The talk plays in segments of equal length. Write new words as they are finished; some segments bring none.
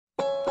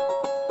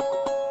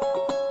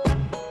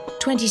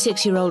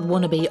26-year-old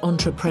wannabe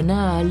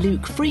entrepreneur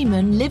Luke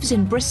Freeman lives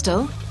in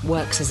Bristol,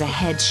 works as a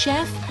head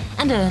chef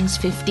and earns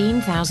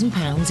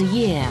 £15,000 a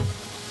year.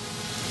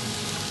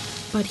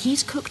 But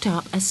he's cooked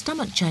up a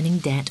stomach-churning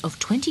debt of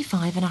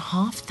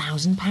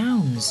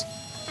 £25,500.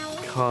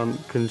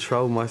 Can't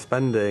control my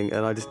spending,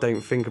 and I just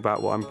don't think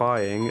about what I'm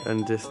buying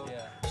and just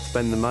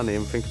spend the money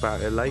and think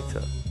about it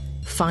later.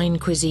 Fine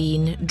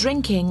cuisine,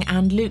 drinking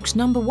and Luke's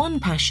 #1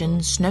 passion,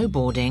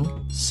 snowboarding,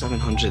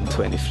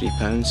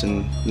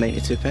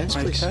 £723.92,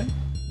 please. Okay.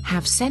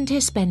 have sent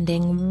his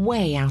spending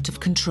way out of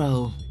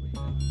control.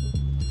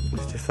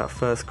 It's just that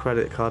first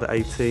credit card at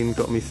 18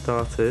 got me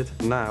started.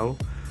 Now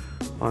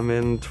I'm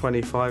in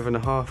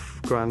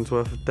 25.5 grand's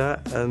worth of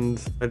debt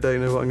and I don't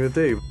know what I'm going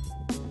to do.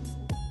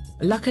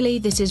 Luckily,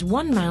 this is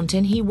one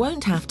mountain he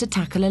won't have to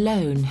tackle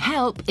alone.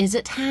 Help is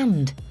at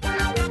hand.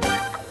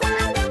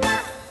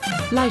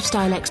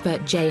 Lifestyle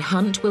expert Jay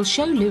Hunt will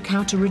show Luke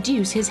how to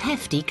reduce his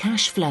hefty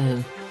cash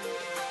flow.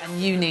 And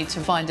you need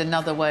to find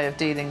another way of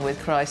dealing with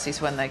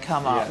crises when they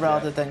come up,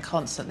 rather than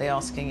constantly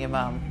asking your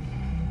mum.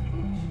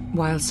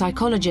 While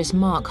psychologist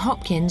Mark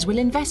Hopkins will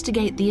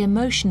investigate the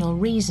emotional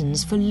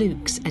reasons for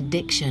Luke's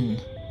addiction.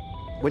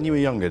 When you were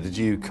younger, did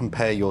you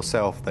compare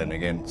yourself then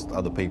against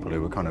other people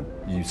who were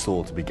you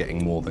saw to be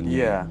getting more than you?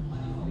 Yeah.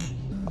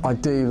 I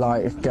do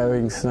like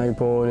going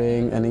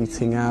snowboarding and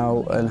eating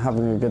out and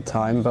having a good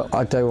time, but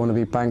I don't want to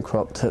be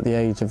bankrupt at the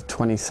age of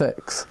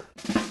 26.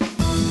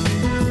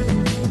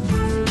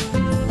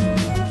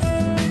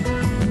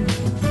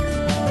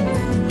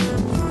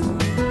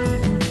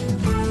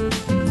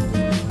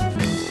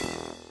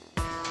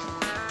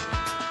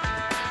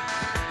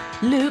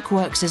 Luke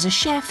works as a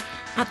chef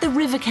at the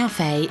River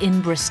Cafe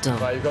in Bristol.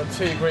 Right, you've got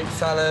 2 Greek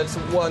salads,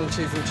 1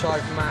 cheese and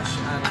chive mash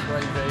and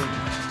gravy.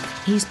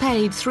 He's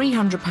paid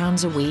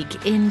 £300 a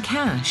week in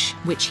cash,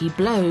 which he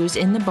blows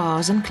in the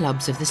bars and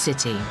clubs of the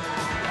city.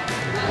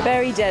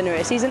 Very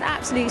generous. He's an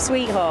absolute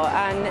sweetheart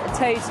and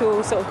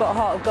total got a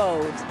heart of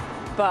gold.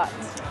 But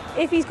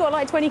if he's got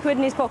like 20 quid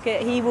in his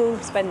pocket, he will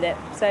spend it.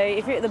 So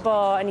if you're at the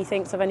bar and he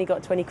thinks I've only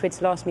got 20 quid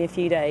to last me a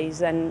few days,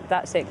 then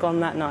that's it,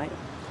 gone that night.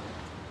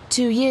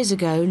 2 years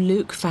ago,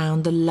 Luke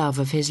found the love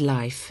of his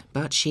life,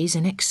 but she's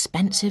an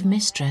expensive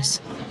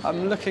mistress.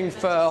 I'm looking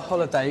for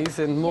holidays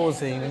in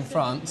Morzine in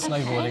France,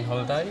 snowboarding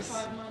holidays.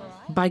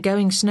 By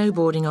going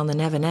snowboarding on the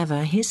Never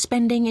Never, his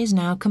spending is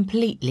now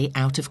completely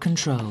out of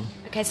control.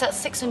 OK, so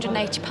that's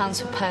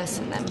 £680 per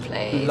person then,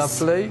 please.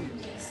 Lovely.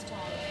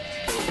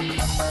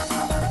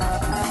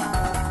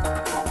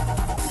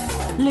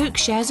 Luke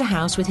shares a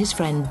house with his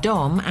friend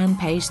Dom and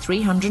pays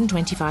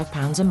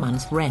 £325 a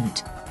month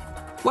rent.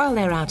 While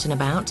they're out and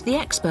about, the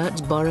experts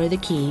borrow the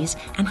keys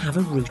and have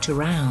a route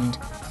around.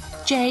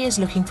 Jay is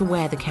looking for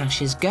where the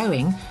cash is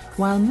going,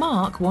 while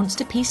Mark wants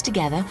to piece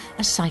together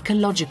a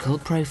psychological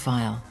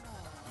profile.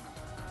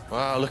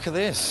 Wow, look at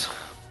this.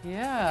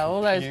 Yeah,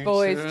 all those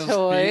boys'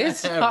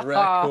 toys. Yeah,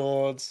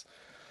 records.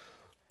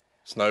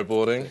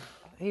 Snowboarding.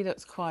 He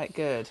looks quite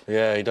good.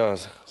 Yeah, he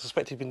does. I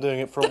suspect he's been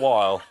doing it for a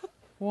while.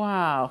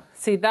 Wow.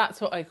 See, that's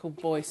what I call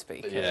boy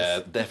speakers. Yeah,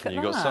 definitely.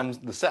 You've got some.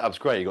 The setup's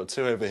great. You've got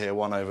 2 over here,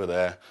 1 over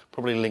there.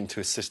 Probably linked to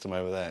his system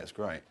over there. It's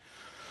great.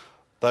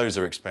 Those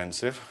are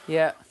expensive.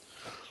 Yeah.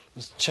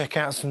 Let's check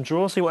out some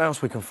drawers, see what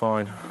else we can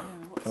find.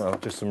 Oh,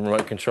 just some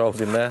remote controls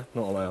in there,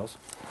 not a lot else.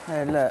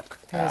 Oh, look.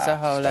 Here's a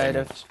whole load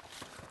of...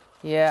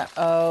 Yeah,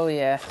 oh,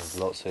 yes. There's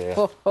lots here.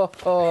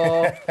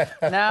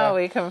 Now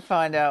we can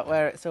find out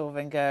where it's all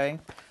been going.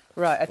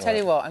 Right, I tell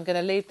you what, I'm going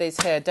to leave these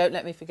here. Don't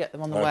let me forget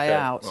them on the way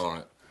out. All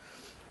right.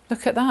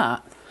 Look at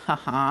that.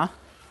 Ha-ha.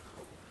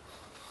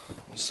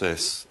 What's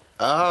this?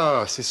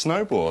 Ah, it's his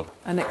snowboard.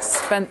 An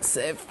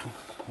expensive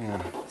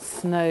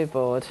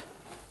snowboard.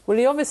 Well,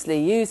 he obviously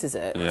uses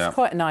it. Yeah. It's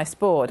quite a nice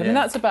board. I mean,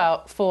 that's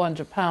about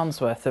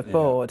 £400 worth of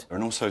board.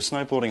 And also,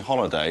 snowboarding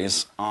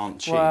holidays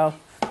aren't cheap. Well,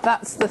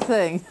 that's the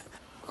thing.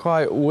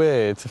 Quite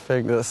weird to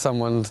think that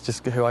someone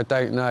who I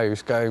don't know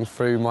is going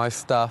through my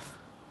stuff.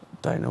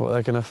 Don't know what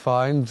they're going to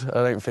find.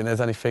 I don't think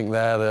there's anything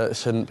there that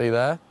shouldn't be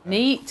there.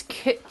 Neat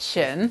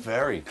kitchen.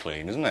 Very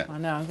clean, isn't it? I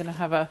know, I'm going to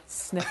have a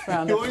sniff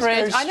around You the always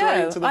fridge. go I know,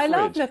 straight to the I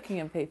love fridge. looking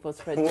in people's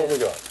fridges. What have we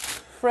got?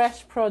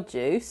 Fresh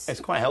produce. It's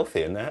quite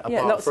healthy in there, Yeah,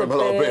 apart lots from of a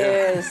lot of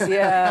beer. beers,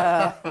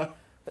 yeah. But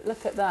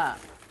look at that.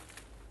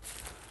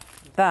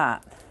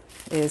 That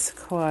is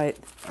quite...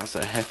 That's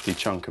a hefty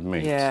chunk of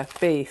meat. Yeah,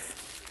 beef.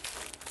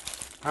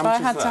 How If much I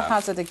is had to that?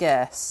 hazard a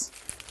guess,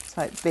 it's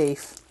like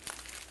beef,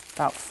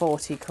 about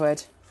 40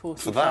 quid,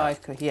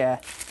 45 quid, yeah.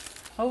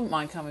 I wouldn't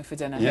mind coming for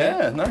dinner here.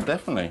 Yeah, no,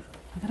 definitely.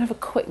 I'm going to have a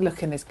quick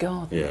look in his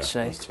garden,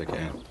 actually. Let's check it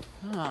out.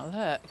 Oh,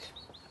 look.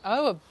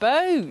 Oh, a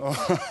boat.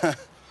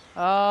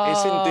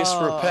 It's in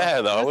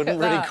disrepair, though. I look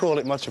wouldn't at really that. call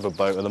it much of a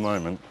boat at the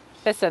moment.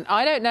 Listen,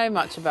 I don't know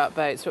much about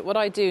boats, but what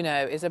I do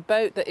know is a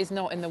boat that is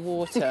not in the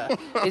water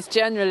is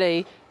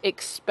generally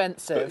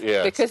expensive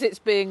Yes. because it's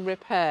being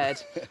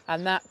repaired,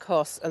 and that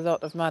costs a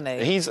lot of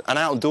money. He's an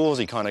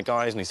outdoorsy kind of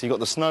guy, isn't he? So you've got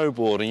the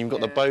snowboarding, you've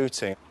got the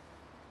boating.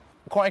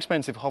 quite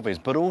expensive hobbies,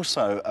 but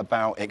also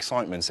about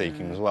excitement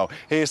seeking as well.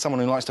 Here's someone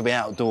who likes to be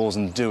outdoors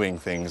and doing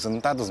things,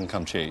 and that doesn't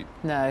come cheap.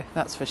 No,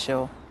 that's for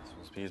sure. This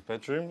must be his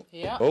bedroom.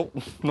 Yeah. Oh,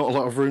 not a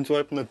lot of room to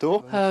open the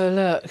door. Oh,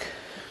 look.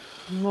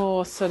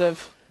 More sort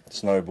of...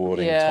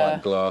 Snowboarding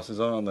type glasses,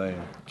 aren't they?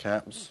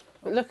 Caps.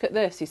 But look at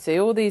this, you see,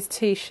 all these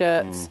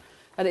T-shirts.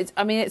 And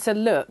it's a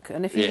look.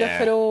 And if you look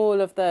at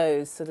all of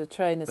those sort of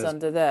trainers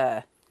under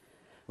there,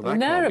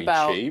 they're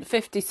about cheap.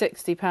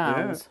 £50,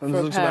 £60 for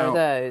a pair of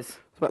those.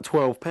 It's about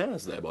 12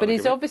 pairs there, But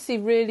he's obviously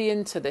really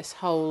into this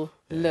whole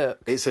look.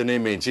 It's an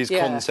image. His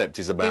concept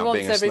is about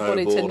being a snowboarder. He wants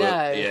everybody to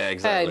know, yeah,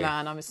 exactly. Hey,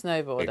 man, I'm a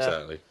snowboarder.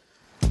 Exactly.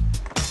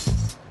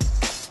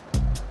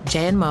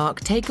 Jay and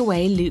Mark take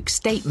away Luke's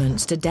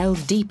statements to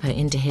delve deeper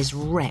into his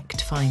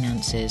wrecked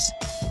finances.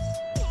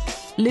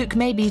 Luke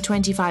may be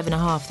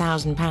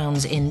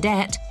 £25,500 in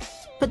debt,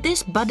 but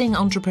this budding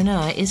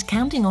entrepreneur is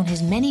counting on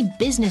his many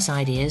business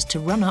ideas to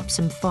run up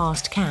some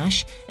fast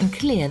cash and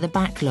clear the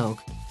backlog.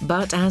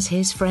 But as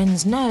his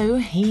friends know,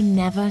 he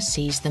never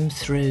sees them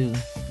through.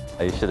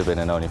 He should have been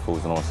in Only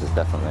Fools and Horses,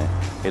 definitely.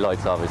 He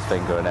likes to have his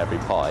finger in every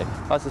pie.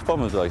 That's his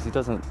problem with those. He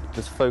doesn't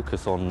just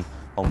focus on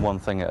one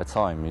thing at a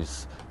time.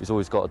 He's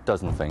always got a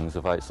dozen things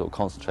without sort of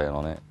concentrating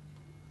on it.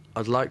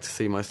 I'd like to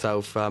see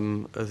myself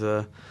as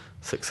a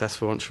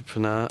successful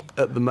entrepreneur.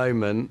 At the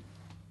moment,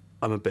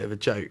 I'm a bit of a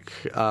joke.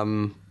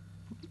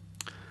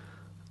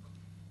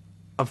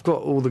 I've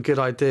got all the good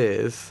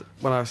ideas.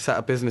 When I set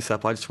a business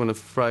up, I just want to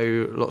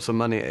throw lots of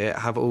money at it,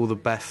 have all the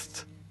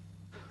best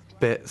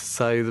bits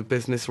so the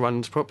business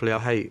runs properly. I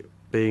hate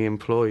being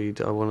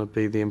employed. I want to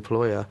be the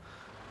employer.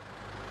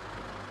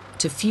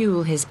 To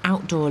fuel his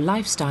outdoor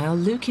lifestyle,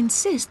 Luke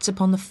insists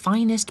upon the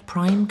finest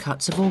prime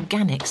cuts of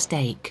organic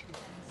steak.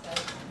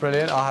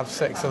 Brilliant, I'll have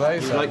 6 of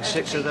those. You'd like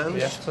 6 of those?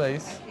 Yes,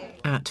 please.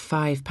 At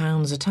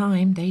 £5 a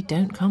time, they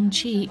don't come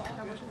cheap.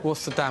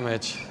 What's the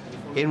damage?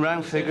 In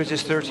round figures,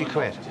 it's 30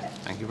 quid.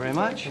 Thank you very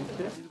much.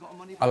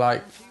 I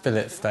like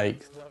fillet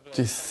steak.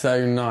 Just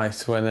so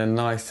nice when they're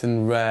nice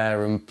and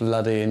rare and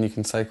bloody and you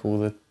can take all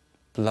the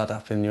blood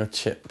up in your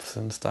chips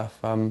and stuff.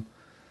 I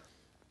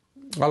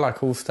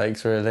like all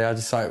steaks, really. I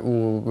just like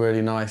all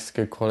really nice,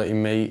 good quality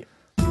meat.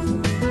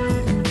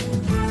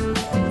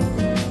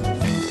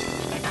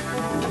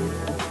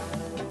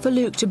 For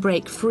Luke to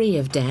break free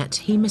of debt,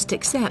 he must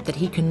accept that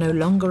he can no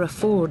longer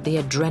afford the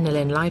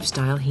adrenaline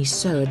lifestyle he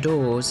so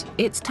adores.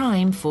 It's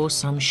time for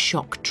some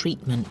shock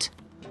treatment.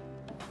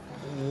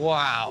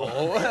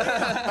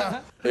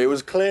 Wow. It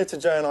was clear to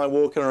Jay and I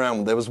walking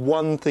around, there was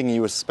one thing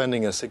you were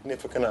spending a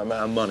significant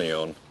amount of money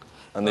on,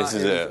 and this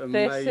is it.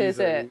 This is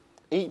it.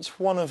 Each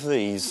one of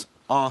these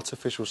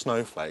artificial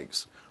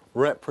snowflakes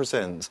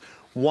represents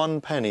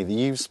 1 penny that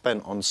you've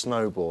spent on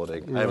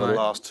snowboarding over the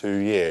last 2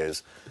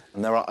 years,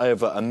 and there are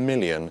over 1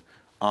 million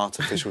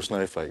artificial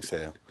snowflakes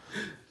here.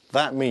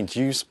 That means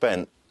you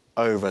spent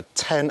over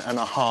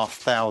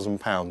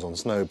 £10,500 on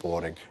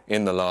snowboarding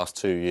in the last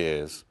 2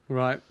 years.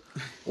 Right.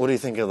 What do you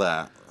think of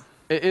that?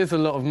 It is a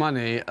lot of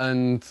money,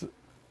 and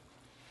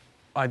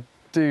I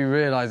do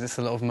realise it's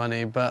a lot of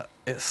money, but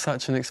it's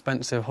such an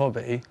expensive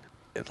hobby.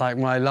 It's like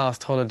my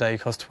last holiday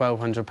cost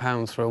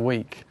 £1,200 for a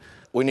week.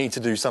 We need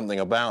to do something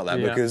about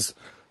that because,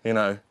 you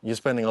know, you're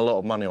spending a lot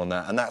of money on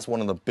that, and that's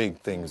one of the big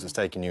things that's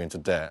taking you into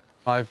debt.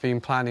 I've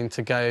been planning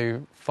to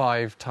go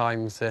 5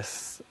 times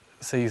this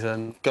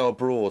season. Go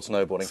abroad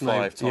snowboarding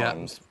 5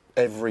 times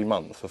every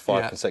month for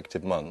 5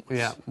 consecutive months.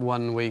 Yeah,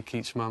 1 week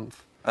each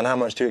month. And how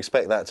much do you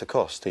expect that to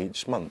cost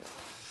each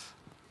month?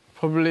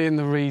 Probably in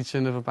the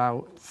region of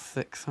about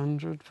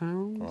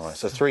 £600. All right,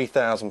 so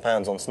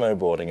 £3,000 on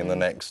snowboarding in the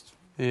next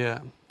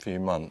few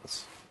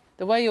months.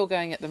 The way you're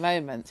going at the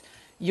moment,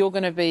 you're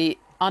going to be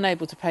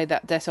unable to pay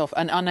that debt off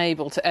and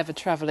unable to ever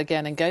travel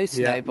again and go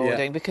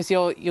snowboarding because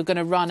you're going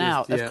to run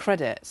out of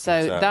credit.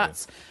 So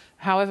that's,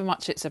 however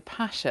much it's a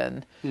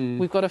passion,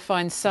 we've got to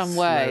find some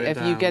way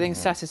of you getting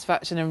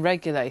satisfaction and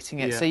regulating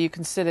it so you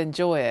can still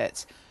enjoy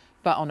it,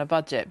 but on a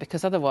budget,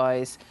 because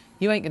otherwise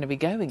you ain't going to be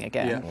going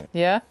again.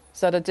 Yeah? Is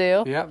that a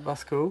deal? Yeah,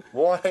 that's cool.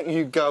 Why don't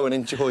you go and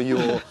enjoy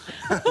your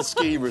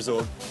ski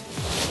resort?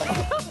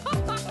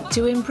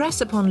 To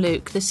impress upon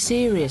Luke the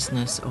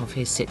seriousness of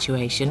his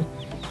situation,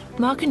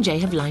 Mark and Jay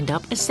have lined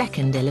up a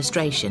second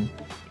illustration.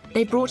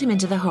 They brought him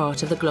into the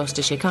heart of the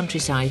Gloucestershire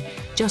countryside,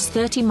 just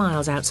 30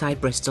 miles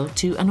outside Bristol,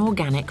 to an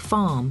organic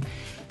farm,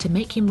 to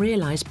make him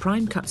realise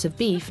prime cuts of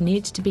beef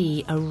needs to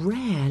be a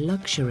rare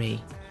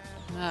luxury.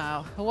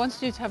 Now, I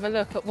wanted you to have a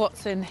look at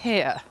what's in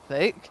here,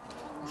 Luke.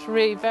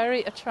 3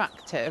 very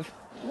attractive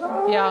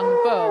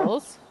young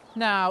bulls.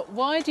 Now,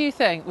 why do you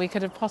think we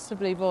could have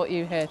possibly brought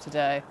you here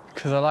today?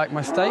 Because I like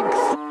my steaks.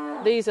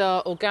 These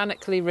are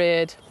organically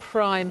reared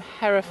prime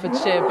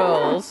Herefordshire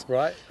bulls.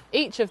 Right.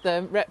 Each of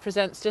them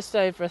represents just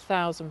over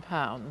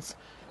 £1,000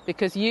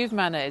 because you've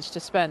managed to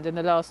spend in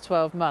the last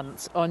 12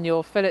 months on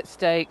your fillet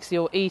steaks,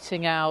 your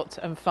eating out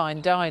and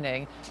fine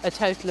dining, a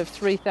total of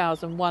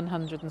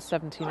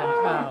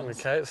 £3,179.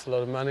 OK, it's a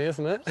lot of money,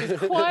 isn't it?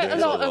 It's quite a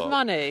lot of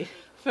money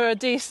for a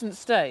decent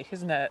steak,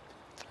 isn't it?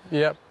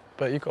 Yep,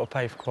 but you've got to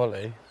pay for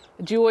quality.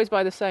 Do you always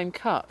buy the same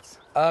cuts?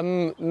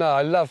 No,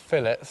 I love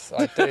fillets.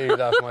 I do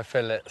love my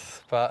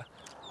fillets, but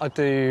I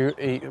do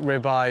eat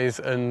ribeyes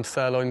and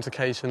sirloins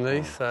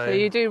occasionally, so... So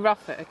you do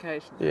rough it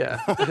occasionally? Yeah,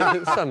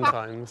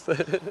 sometimes.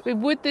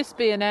 Would this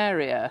be an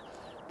area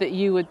that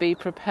you would be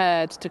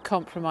prepared to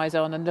compromise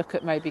on and look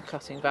at maybe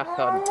cutting back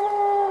on?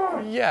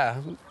 Yeah,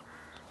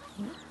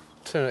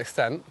 to an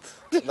extent.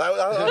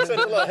 I said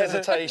a lot of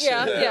hesitation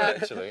yeah.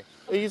 actually.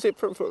 Is it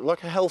for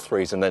like a health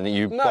reason then that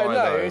you buy those?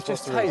 No, it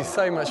just tastes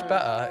so much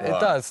better. Right. It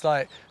does.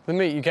 Like, the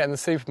meat you get in the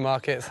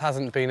supermarkets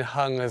hasn't been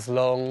hung as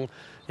long.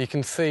 You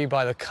can see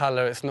by the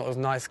colour it's not as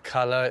nice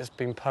colour. It's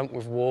been pumped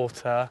with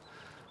water.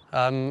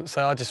 So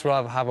I'd just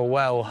rather have a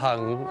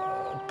well-hung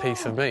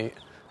piece of meat.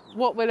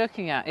 What we're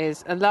looking at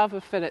is a love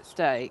of fillet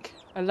steak,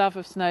 a love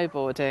of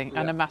snowboarding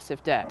and a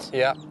massive debt.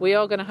 Yeah. We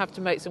are going to have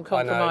to make some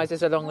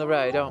compromises along the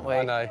road, aren't we?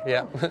 I know,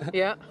 yeah.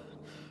 Yeah.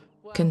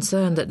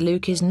 Concerned that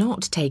Luke is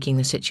not taking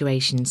the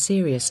situation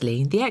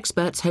seriously, the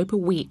experts hope a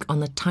week on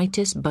the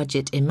tightest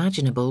budget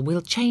imaginable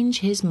will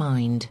change his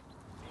mind.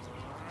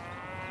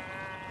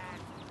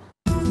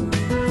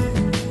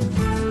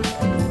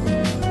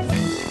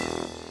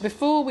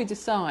 Before we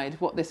decide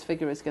what this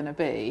figure is going to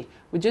be,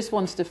 we just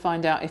wanted to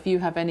find out if you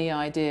have any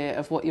idea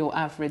of what your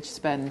average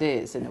spend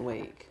is in a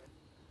week.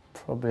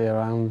 Probably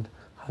around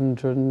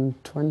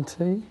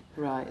 120.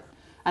 Right.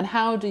 And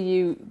how do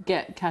you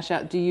get cash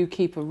out? Do you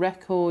keep a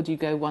record? Do you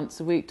go once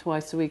a week,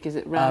 twice a week? Is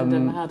it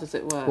random? How does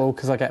it work? Well,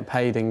 because I get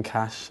paid in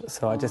cash,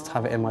 so I just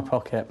have it in my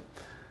pocket.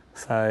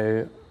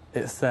 So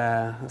it's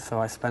there, so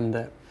I spend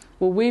it.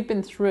 Well, we've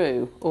been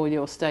through all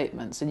your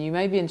statements, and you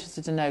may be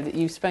interested to know that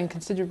you spend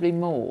considerably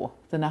more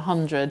than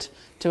 £100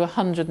 to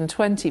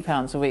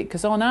 £120 a week,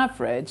 because on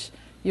average,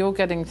 you're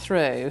getting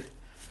through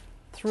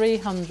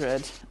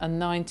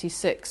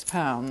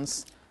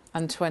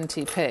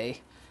 £396.20p,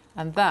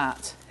 and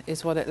that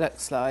is what it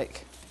looks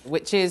like,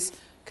 which is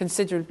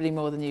considerably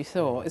more than you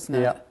thought, isn't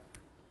it? Yeah.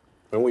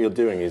 And what you're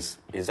doing is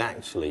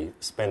actually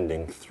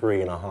spending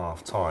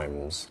 3.5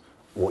 times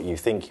what you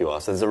think you are.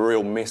 So there's a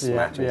real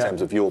mismatch in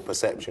terms of your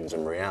perceptions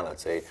and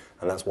reality,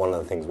 and that's one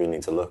of the things we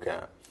need to look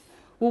at.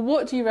 Well,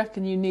 what do you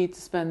reckon you need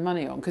to spend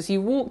money on? Because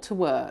you walk to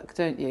work,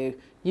 don't you?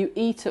 You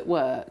eat at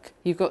work,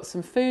 you've got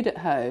some food at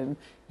home,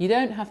 you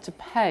don't have to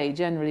pay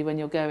generally when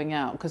you're going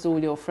out because all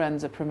your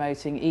friends are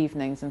promoting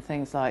evenings and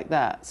things like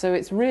that. So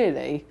it's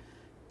really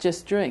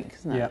just drink,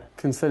 isn't it? Yeah,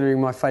 considering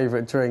my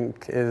favourite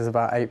drink is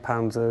about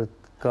 £8 a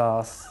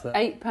glass.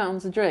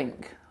 £8 a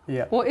drink?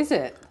 Yeah. What is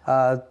it?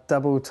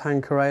 Double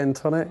Tanqueray and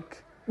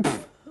tonic.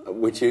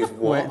 Which is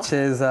what? Which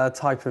is a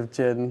type of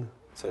gin.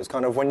 So it's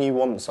kind of when you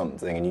want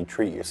something and you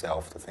treat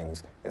yourself to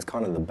things, it's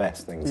kind of the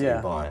best thing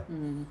to buy.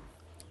 Mm.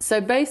 So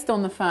based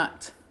on the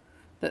fact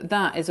that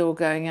that is all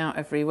going out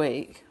every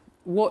week,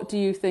 what do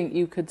you think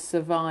you could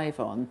survive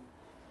on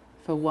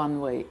for 1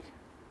 week?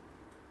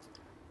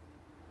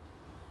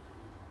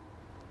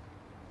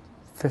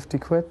 50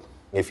 quid.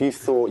 If you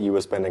thought you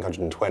were spending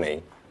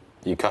 120,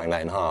 you're cutting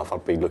that in half,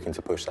 I'd be looking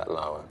to push that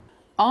lower.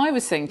 I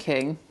was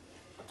thinking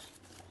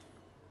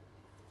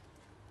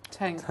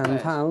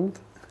 £10.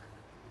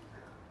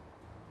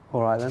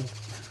 All right then.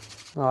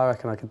 I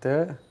reckon I could do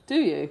it. Do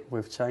you?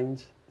 With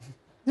change.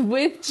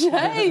 With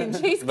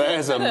change?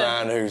 There's a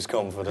man who's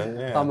confident,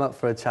 yeah. I'm up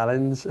for a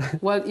challenge.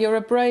 Well, you're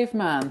a brave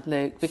man,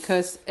 Luke,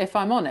 because if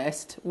I'm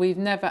honest, we've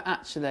never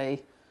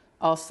actually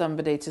asked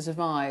somebody to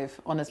survive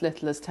on as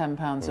little as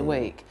 £10 a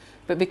week.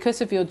 But because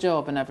of your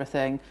job and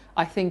everything,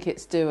 I think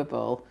it's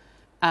doable.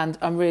 And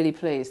I'm really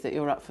pleased that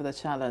you're up for the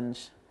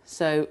challenge.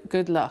 So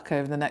good luck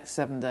over the next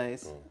 7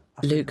 days.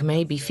 Luke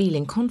may be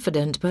feeling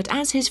confident, but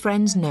as his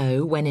friends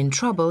know, when in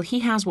trouble, he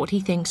has what he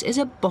thinks is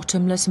a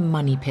bottomless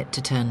money pit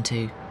to turn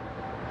to.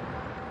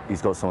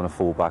 He's got someone to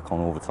fall back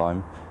on all the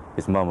time.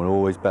 His mum will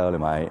always bail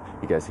him out.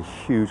 He gets a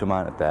huge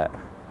amount of debt.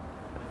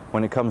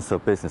 When it comes to a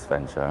business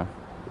venture,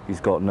 he's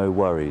got no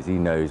worries. He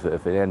knows that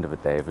if at the end of the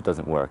day, if it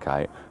doesn't work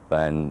out,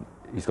 then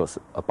he's got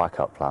a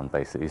backup plan,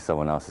 basically.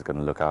 Someone else is going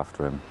to look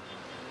after him.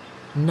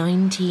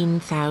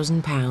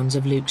 £19,000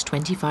 of Luke's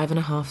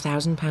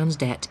 £25,500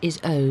 debt is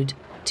owed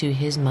to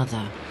his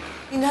mother.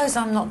 He knows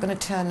I'm not going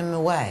to turn him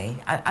away.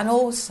 And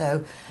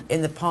also,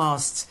 in the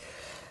past,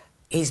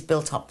 he's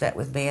built up debt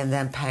with me and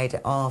then paid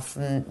it off,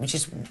 which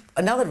is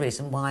another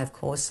reason why, of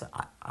course,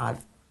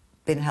 I've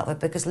been helpful,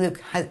 because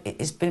Luke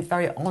has been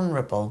very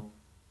honourable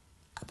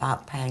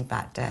about paying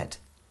back debt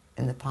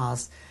in the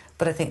past.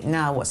 But I think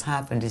now what's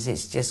happened is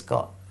it's just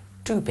got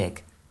too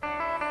big.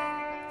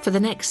 For the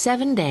next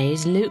 7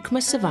 days, Luke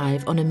must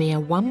survive on a mere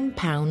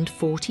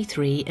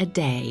 £1.43 a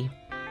day.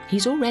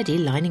 He's already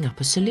lining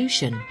up a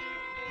solution.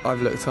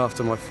 I've looked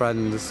after my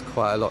friends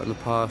quite a lot in the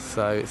past,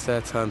 so it's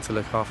their turn to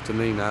look after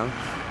me now.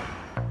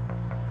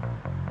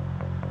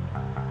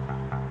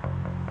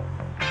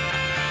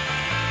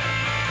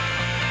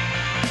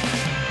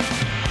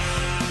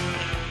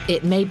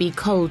 It may be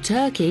cold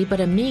turkey, but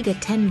a meagre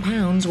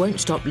 £10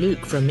 won't stop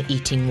Luke from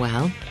eating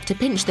well. To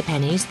pinch the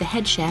pennies, the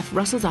head chef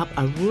rustles up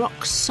a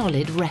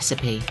rock-solid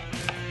recipe.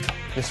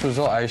 This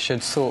risotto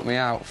should sort me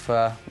out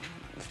for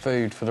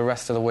food for the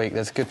rest of the week.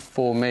 There's a good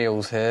 4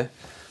 meals here.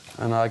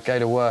 and I go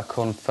to work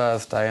on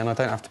Thursday and I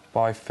don't have to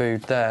buy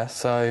food there,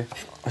 so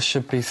I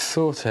should be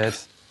sorted.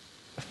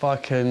 If I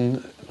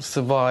can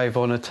survive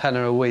on a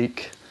tenner a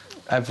week,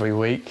 every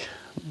week,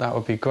 that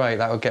would be great.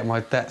 That would get my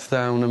debts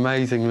down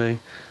amazingly.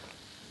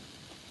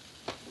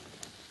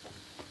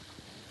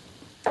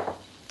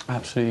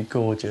 Absolutely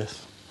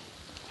gorgeous.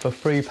 For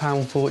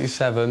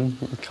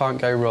 £3.47, you can't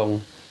go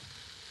wrong.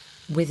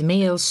 With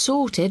meals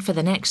sorted for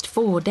the next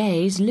 4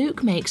 days,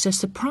 Luke makes a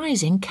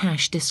surprising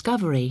cash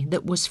discovery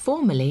that was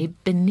formerly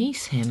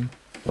beneath him.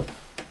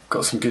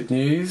 Got some good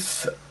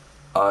news.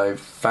 I've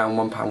found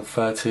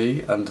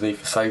 £1.30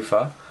 underneath the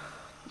sofa.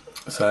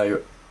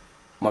 So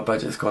my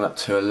budget's gone up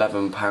to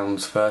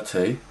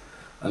 £11.30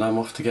 and I'm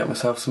off to get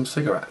myself some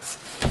cigarettes.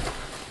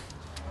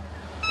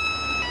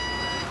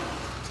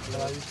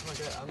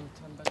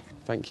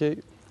 Thank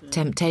you.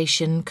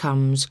 Temptation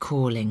comes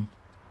calling.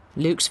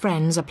 Luke's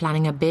friends are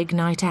planning a big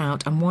night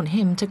out and want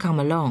him to come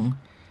along.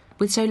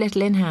 With so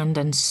little in hand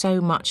and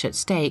so much at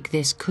stake,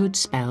 this could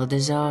spell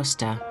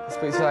disaster.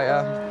 Speak to you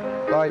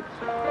later. Bye.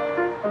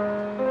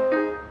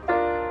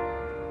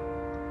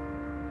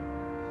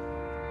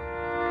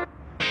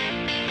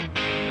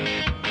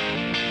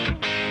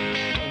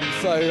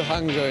 I'm so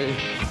hungry.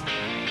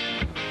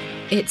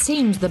 It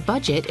seems the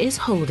budget is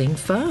holding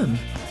firm.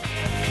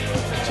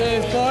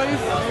 Cheers, boys.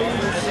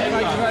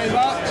 Thank you very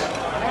much.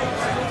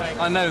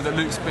 I know that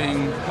Luke's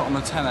being put on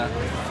a tenner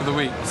for the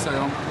week, so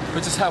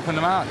we're just helping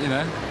him out, you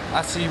know,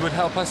 as he would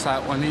help us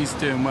out when he's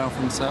doing well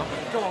for himself.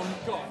 Go on.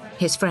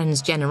 His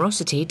friend's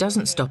generosity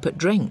doesn't stop at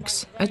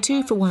drinks. A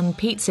 2-for-1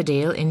 pizza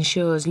deal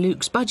ensures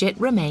Luke's budget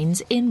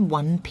remains in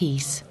one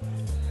piece.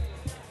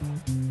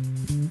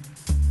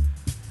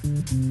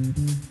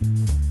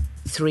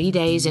 3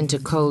 days into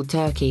cold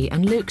turkey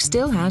and Luke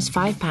still has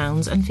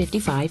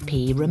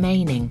 £5.55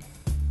 remaining.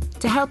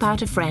 To help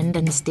out a friend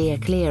and steer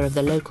clear of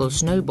the local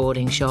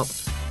snowboarding shop,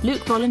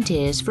 Luke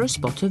volunteers for a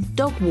spot of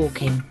dog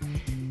walking.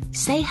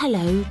 Say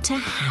hello to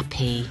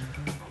Happy.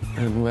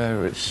 And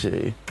where is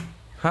she?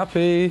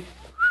 Happy!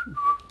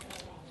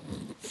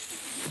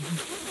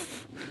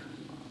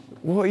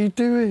 What are you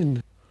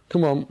doing?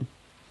 Come on.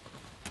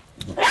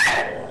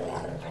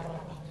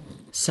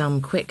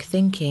 Some quick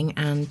thinking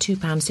and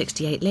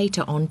 £2.68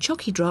 later on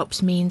Chocky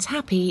Drops means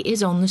Happy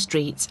is on the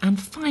streets and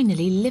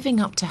finally living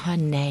up to her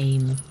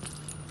name.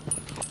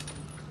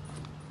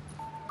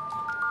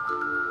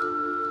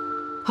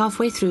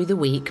 Halfway through the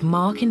week,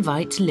 Mark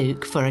invites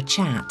Luke for a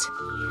chat.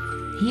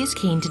 He is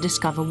keen to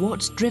discover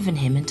what's driven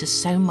him into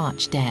so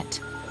much debt.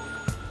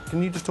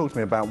 Can you just talk to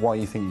me about why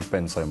you think you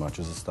spend so much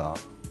as a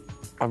start?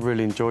 I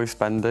really enjoy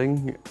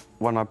spending.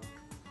 When I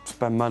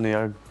spend money,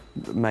 I'm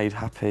made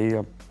happy.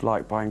 I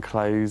like buying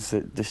clothes.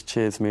 It just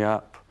cheers me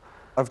up.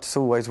 I've just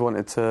always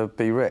wanted to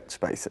be rich,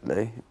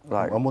 basically.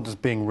 And what does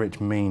being rich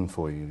mean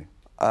for you?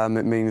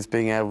 It means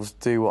being able to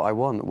do what I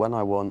want, when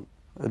I want,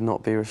 and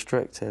not be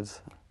restricted.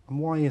 And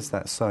why is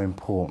that so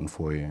important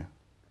for you?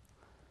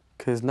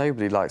 Because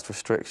nobody likes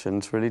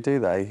restrictions, really, do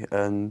they?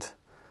 And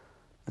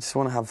I just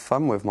want to have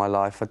fun with my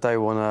life. I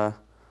don't want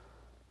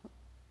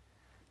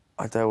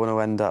to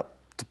end up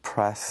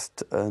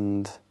depressed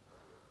and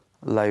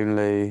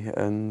lonely,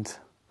 and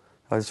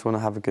I just want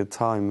to have a good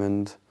time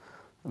and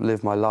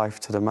live my life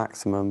to the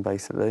maximum,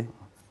 basically.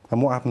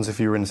 And what happens if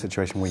you were in a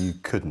situation where you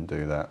couldn't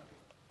do that?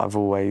 I've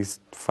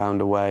always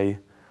found a way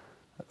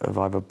of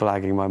either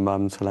blagging my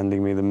mum to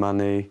lending me the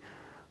money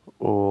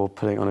or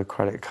putting it on a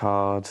credit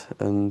card,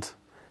 and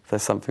if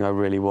there's something I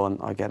really want,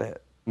 I get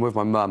it. With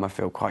my mum, I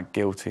feel quite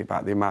guilty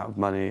about the amount of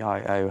money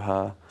I owe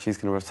her. She's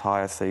going to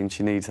retire soon,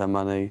 she needs her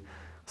money,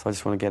 so I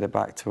just want to get it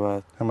back to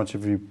her. How much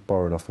have you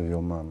borrowed off of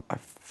your mum? I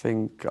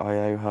think I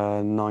owe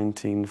her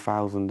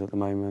 £19,000 at the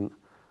moment.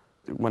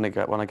 When I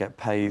get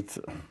paid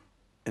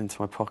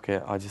into my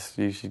pocket, I just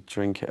usually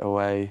drink it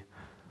away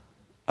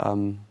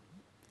and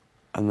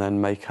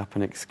then make up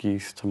an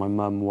excuse to my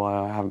mum why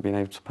I haven't been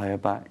able to pay her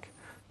back.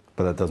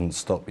 But that doesn't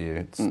stop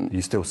you.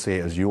 You still see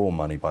it as your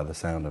money by the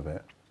sound of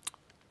it.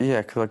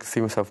 Yeah, because I can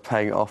see myself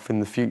paying it off in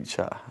the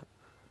future.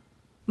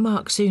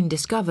 Mark soon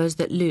discovers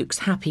that Luke's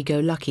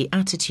happy-go-lucky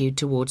attitude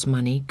towards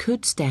money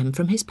could stem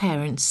from his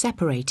parents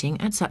separating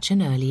at such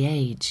an early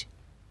age.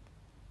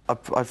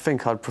 I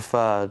think I'd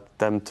prefer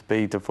them to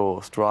be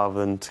divorced rather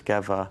than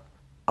together.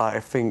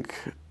 I think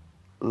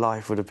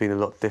life would have been a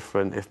lot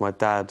different if my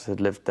dad had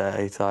lived there.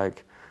 He's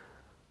like,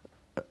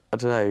 I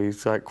don't know,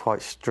 he's like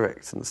quite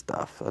strict and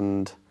stuff,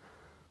 and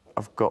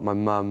I've got my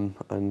mum,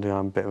 and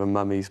I'm a bit of a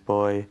mummy's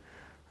boy,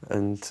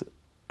 and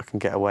I can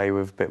get away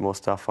with a bit more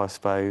stuff, I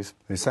suppose.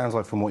 It sounds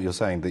like, from what you're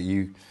saying, that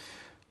you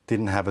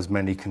didn't have as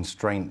many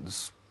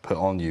constraints put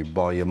on you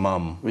by your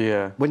mum.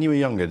 Yeah. When you were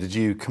younger, did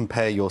you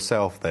compare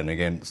yourself then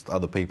against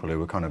other people who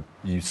were kind of,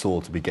 you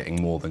saw to be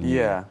getting more than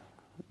you?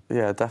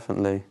 Yeah,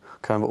 definitely.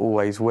 Kind of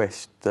always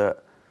wished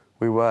that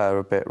we were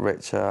a bit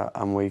richer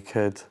and we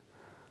could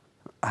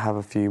have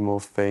a few more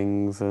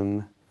things.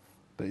 And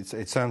But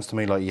it sounds to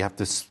me like you have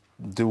to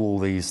do all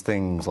these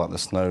things, like the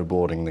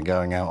snowboarding, the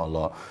going out a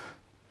lot.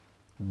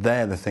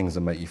 They're the things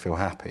that make you feel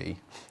happy.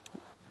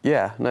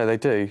 Yeah, no, they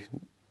do.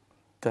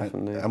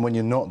 definitely. And when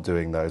you're not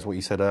doing those, what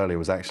you said earlier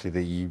was actually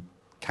that you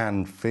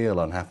can feel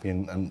unhappy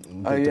and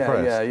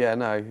depressed.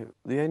 No.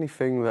 The only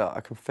thing that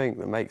I can think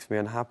that makes me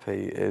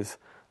unhappy is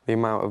the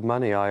amount of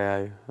money I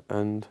owe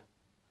and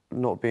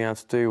not being able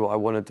to do what I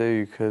want to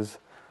do because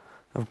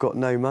I've got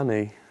no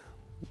money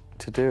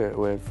to do it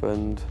with.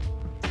 And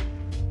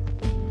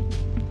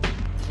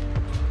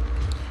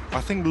I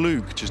think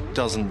Luke just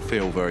doesn't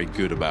feel very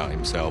good about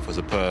himself as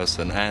a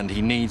person, and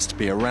he needs to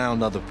be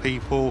around other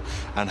people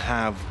and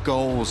have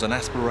goals and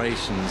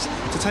aspirations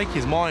to take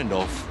his mind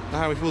off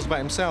how he feels about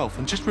himself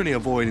and just really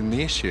avoiding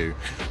the issue.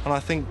 And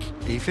I think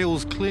he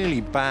feels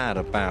clearly bad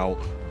about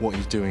what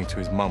he's doing to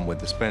his mum with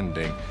the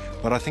spending,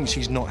 but I think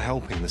she's not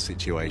helping the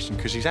situation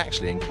because she's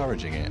actually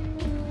encouraging it.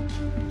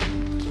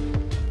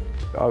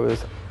 I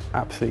was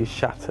absolutely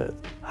shattered.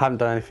 I hadn't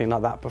done anything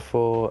like that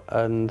before,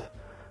 and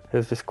it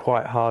was just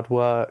quite hard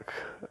work,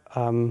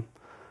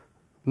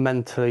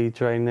 mentally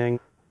draining.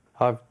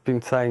 I've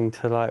been saying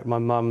to my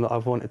mum that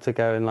I've wanted to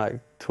go and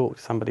talk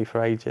to somebody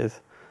for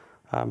ages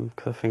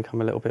because I think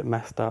I'm a little bit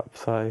messed up,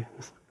 so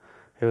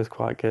it was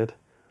quite good.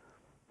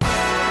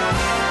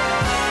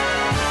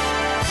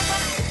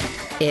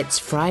 It's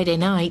Friday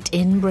night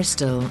in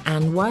Bristol,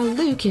 and while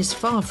Luke is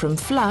far from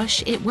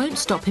flush, it won't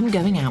stop him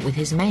going out with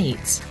his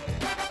mates.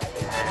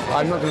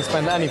 I'm not going to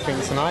spend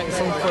anything tonight, it's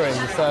all free,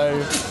 so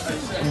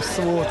I'm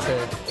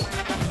sorted.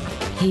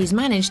 He's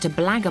managed to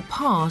blag a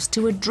pass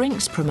to a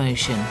drinks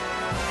promotion.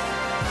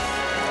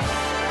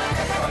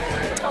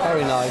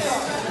 Very nice,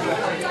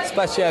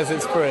 especially as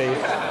it's free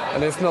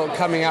and it's not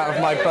coming out of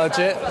my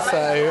budget,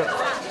 so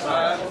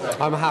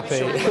I'm happy.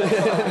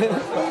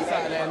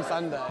 Saturday and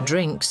Sunday.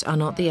 Drinks are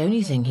not the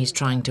only thing he's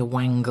trying to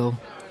wangle.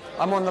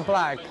 I'm on the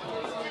blag,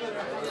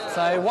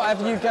 so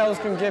whatever you girls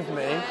can give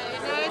me.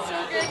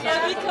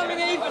 I'll be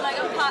coming over a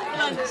packed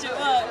lunch at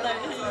work,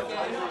 here you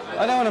go.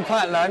 I don't want a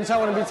packed lunch, I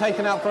want to be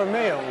taken out for a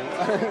meal.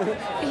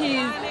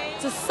 He's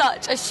just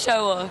such a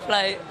show-off,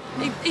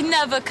 he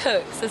never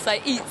cooks, just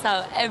eats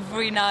out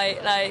every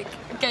night,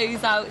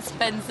 goes out,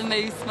 spends the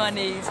most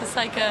money, he's just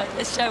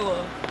a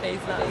show-off,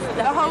 basically.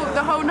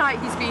 The whole night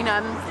he's been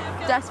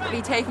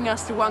desperately taking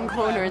us to one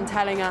corner and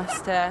telling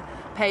us to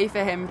pay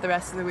for him for the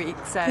rest of the week,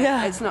 so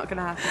it's not going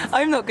to happen.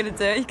 I'm not going to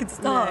do it, he can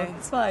starve,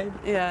 it's fine.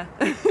 Yeah.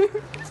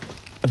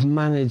 I've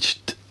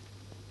managed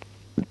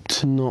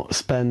to not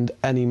spend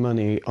any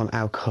money on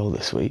alcohol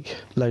this week.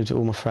 Loads of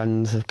all my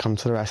friends have come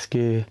to the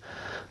rescue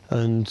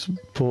and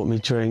bought me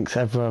drinks.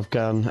 Everywhere I've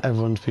gone,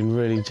 everyone's been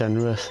really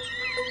generous.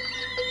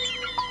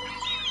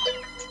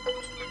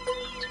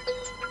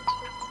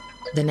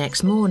 The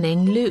next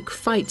morning, Luke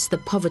fights the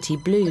poverty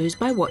blues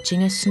by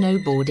watching a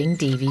snowboarding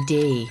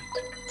DVD.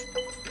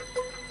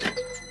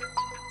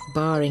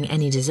 Barring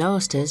any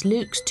disasters,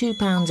 Luke's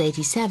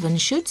 £2.87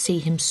 should see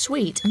him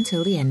sweet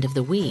until the end of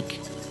the week.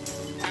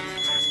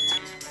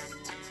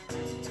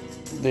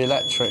 The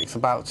electric's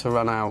about to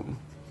run out.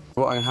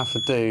 What I'm going to have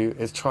to do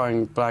is try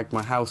and blag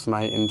my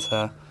housemate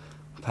into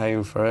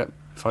paying for it.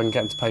 If I can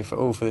get him to pay for it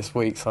all for this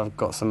week, so I've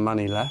got some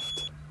money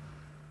left.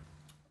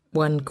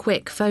 One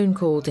quick phone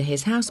call to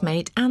his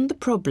housemate and the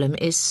problem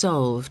is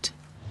solved.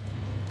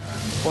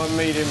 One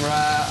medium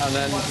rare and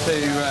then 2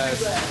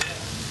 rares.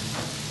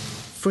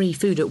 Free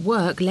food at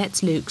work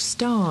lets Luke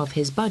starve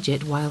his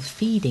budget while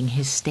feeding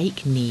his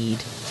steak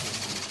need.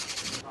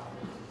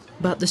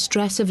 But the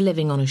stress of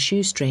living on a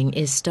shoestring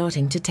is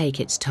starting to take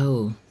its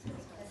toll.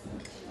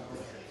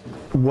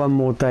 One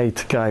more day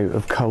to go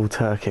of cold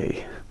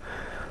turkey.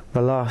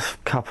 The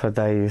last couple of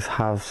days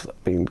have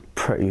been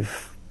pretty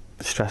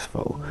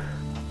stressful.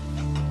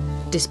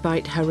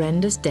 Despite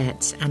horrendous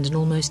debts and an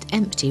almost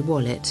empty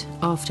wallet,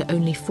 after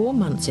only 4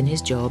 months in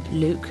his job,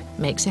 Luke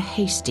makes a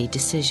hasty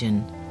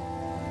decision.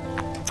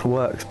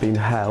 Work's been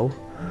hell,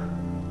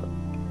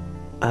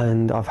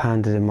 and I've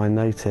handed in my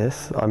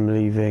notice. I'm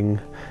leaving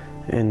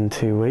in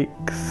 2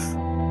 weeks.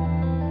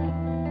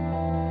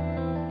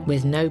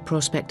 With no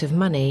prospect of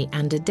money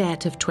and a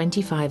debt of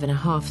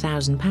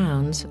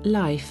 £25,500,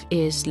 life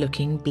is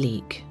looking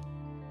bleak.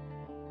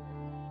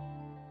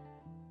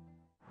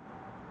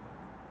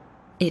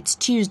 It's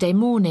Tuesday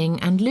morning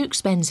and Luke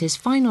spends his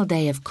final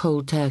day of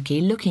cold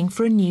turkey looking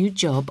for a new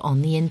job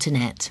on the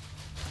internet.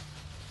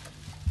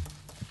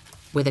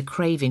 With a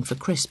craving for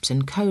crisps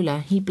and cola,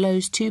 he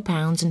blows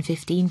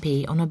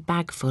 £2.15 on a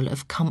bag full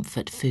of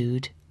comfort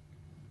food.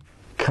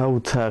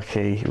 Cold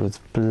turkey was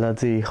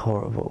bloody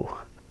horrible.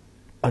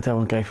 I don't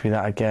want to go through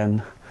that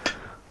again.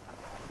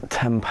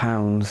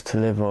 £10 to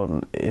live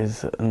on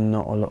is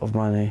not a lot of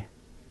money.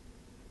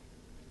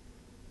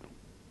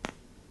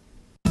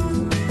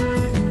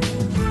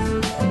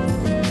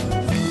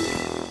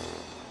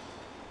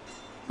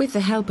 With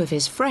the help of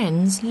his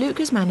friends, Luke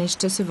has managed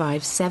to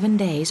survive 7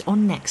 days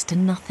on next to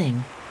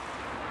nothing.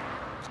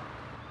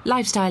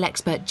 Lifestyle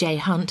expert Jay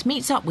Hunt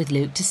meets up with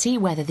Luke to see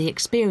whether the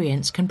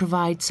experience can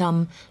provide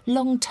some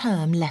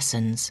long-term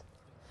lessons.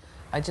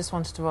 I just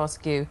wanted to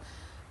ask you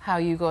how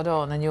you got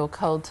on in your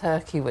cold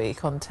turkey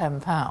week on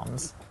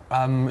 £10.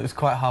 It was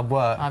quite hard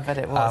work. I bet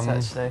it was,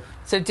 actually.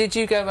 So did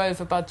you go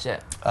over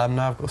budget? No,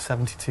 I've got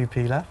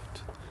 72p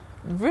left.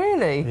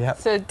 Really? Yep.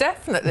 So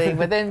definitely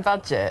within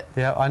budget.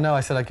 Yeah, I know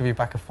I said I'd give you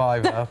back a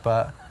 £5,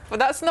 but... Well,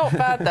 that's not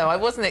bad, though. I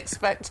wasn't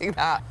expecting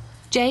that.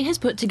 Jay has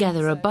put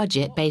together a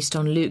budget based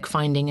on Luke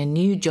finding a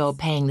new job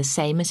paying the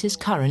same as his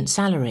current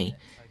salary.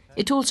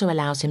 It also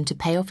allows him to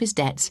pay off his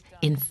debts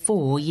in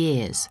 4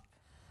 years.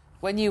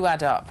 When you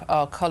add up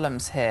our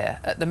columns here,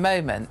 at the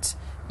moment,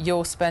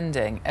 you're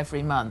spending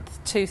every month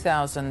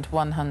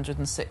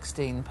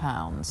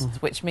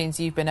 £2,116, which means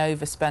you've been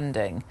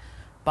overspending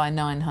by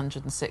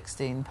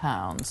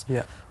 £916.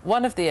 Yeah.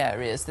 One of the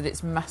areas that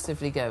it's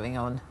massively going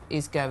on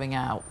is going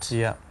out.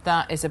 Yeah.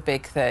 That is a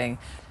big thing.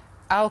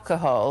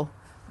 Alcohol,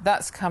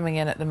 that's coming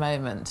in at the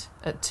moment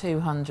at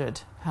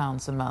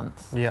 £200 a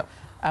month. Yeah.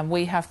 And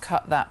we have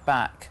cut that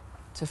back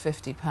to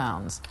 £50.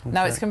 Okay.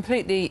 Now, it's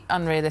completely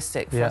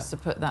unrealistic for us to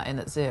put that in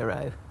at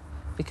zero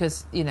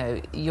because, you know,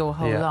 your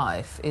whole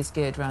life is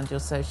geared around your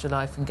social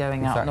life and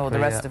going out and all the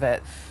rest of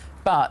it.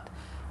 But,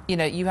 you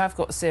know, you have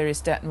got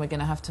serious debt and we're going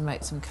to have to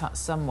make some cuts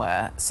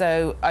somewhere.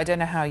 So I don't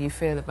know how you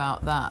feel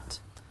about that.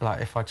 Like,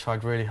 if I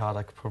tried really hard,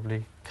 I could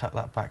probably cut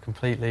that back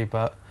completely,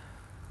 but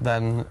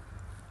then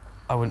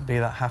I wouldn't be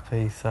that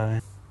happy,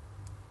 so...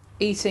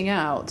 Eating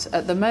out,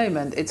 at the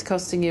moment, it's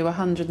costing you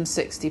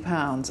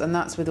 £160, and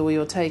that's with all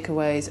your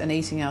takeaways and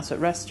eating out at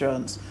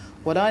restaurants.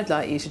 What I'd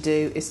like you to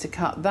do is to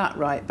cut that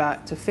right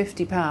back to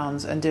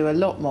 £50 and do a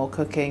lot more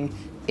cooking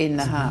in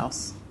the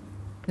house.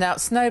 Now,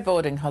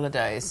 snowboarding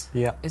holidays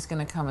is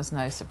going to come as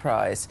no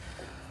surprise.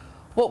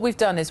 What we've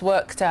done is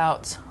worked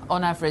out,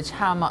 on average,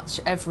 how much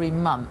every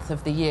month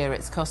of the year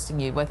it's costing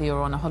you, whether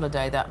you're on a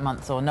holiday that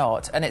month or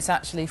not, and it's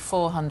actually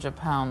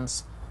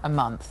 £400 a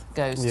month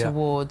goes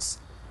towards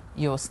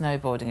your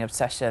snowboarding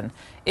obsession.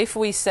 If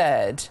we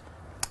said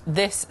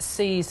this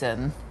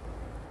season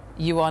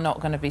you are not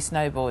going to be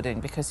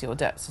snowboarding because your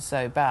debts are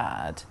so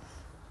bad...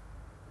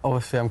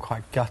 Obviously, I'm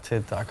quite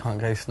gutted that I can't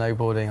go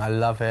snowboarding. I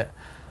love it.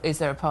 Is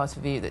there a part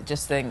of you that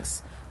just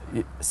thinks,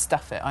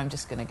 stuff it, I'm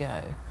just going to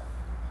go?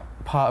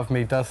 Part of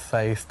me does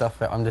say,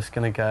 stuff it, I'm just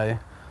going to go.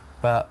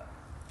 But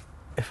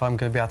if I'm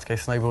going to be able to go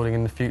snowboarding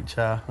in the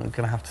future, I'm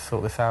going to have to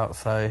sort this out,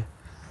 so I'm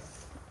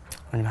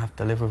going to have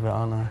to live with it,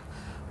 aren't I?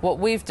 What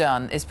we've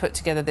done is put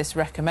together this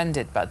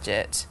recommended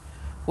budget,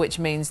 which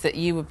means that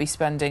you would be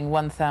spending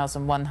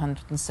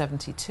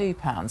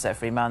 £1,172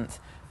 every month,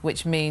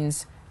 which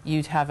means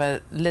you'd have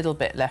a little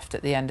bit left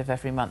at the end of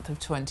every month of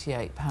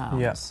 £28.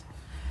 Yeah.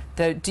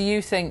 So do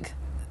you think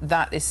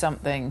that is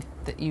something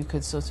that you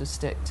could sort of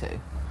stick to?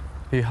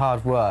 Be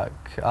hard work.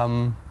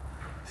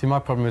 See, my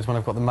problem is when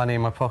I've got the money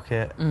in my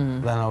pocket,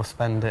 then I'll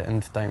spend it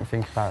and don't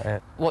think about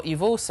it. What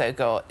you've also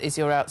got is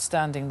your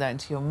outstanding loan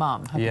to your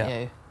mum, haven't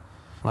you?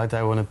 I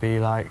don't want to be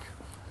like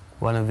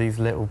one of these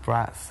little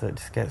brats that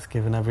just gets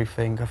given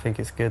everything. I think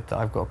it's good that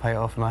I've got to pay it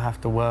off and I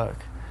have to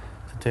work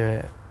to do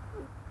it.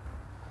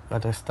 I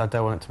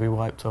don't want it to be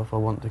wiped off. I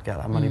want to get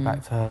that money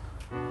back to her.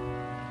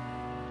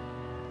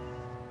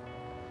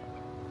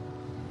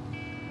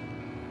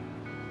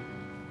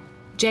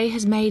 Jay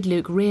has made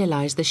Luke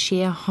realise the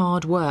sheer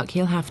hard work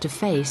he'll have to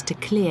face to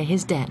clear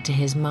his debt to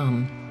his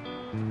mum.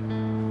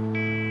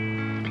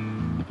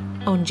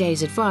 On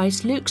Jay's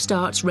advice, Luke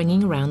starts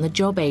ringing around the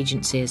job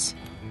agencies.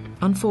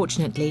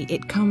 Unfortunately,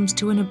 it comes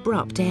to an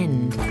abrupt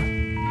end. Do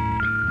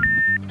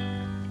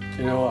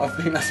you know what? I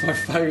think that's my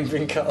phone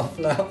being cut off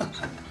now.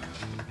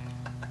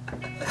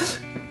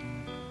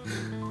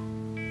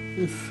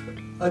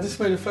 I just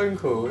made a phone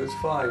call, it was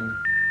fine.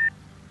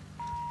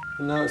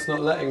 And now it's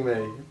not letting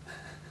me.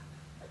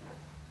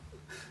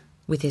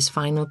 With his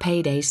final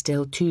payday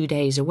still 2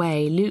 days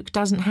away, Luke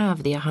doesn't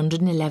have the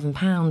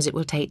 £111 it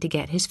will take to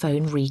get his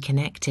phone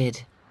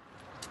reconnected.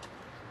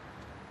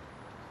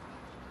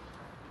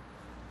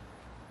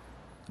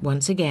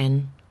 Once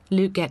again,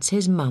 Luke gets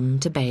his mum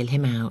to bail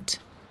him out.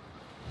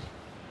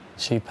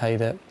 She paid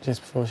it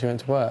just before she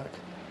went to work.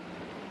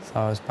 So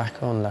I was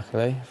back on,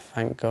 luckily.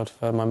 Thank God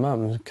for my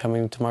mum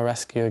coming to my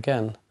rescue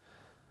again.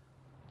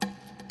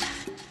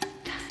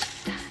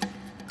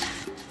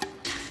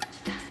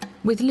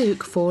 With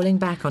Luke falling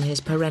back on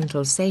his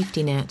parental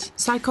safety net,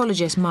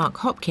 psychologist Mark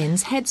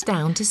Hopkins heads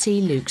down to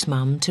see Luke's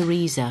mum,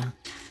 Teresa.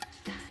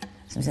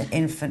 He was an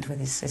infant with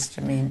his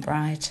sister, me and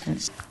Brighton.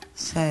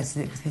 So it's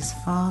Luke with his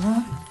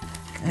father.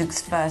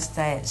 Luke's first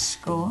day at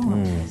school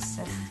with his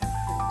sister.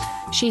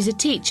 She's a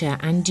teacher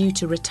and due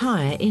to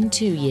retire in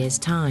 2 years'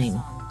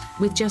 time.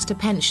 With just a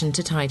pension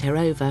to tide her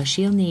over,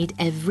 she'll need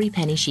every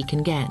penny she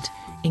can get,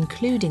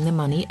 including the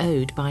money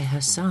owed by her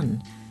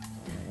son.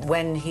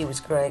 When he was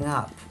growing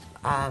up,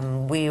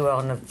 we were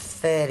on a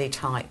fairly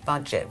tight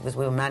budget because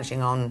we were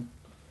managing on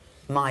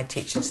my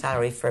teaching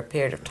salary for a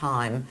period of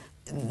time.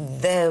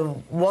 There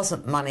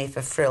wasn't money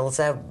for frills.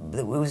 It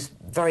was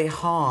very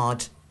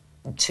hard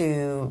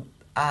to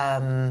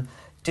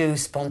do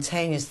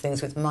spontaneous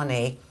things with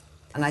money,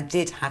 and I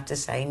did have to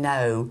say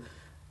no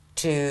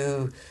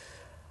to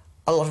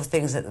a lot of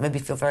things that made me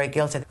feel very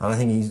guilty. And I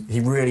think he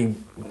really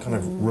kind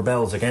of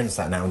rebels against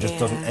that now and just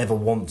doesn't ever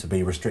want to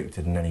be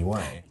restricted in any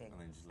way.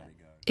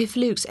 If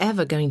Luke's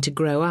ever going to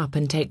grow up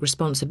and take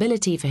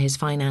responsibility for his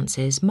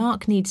finances,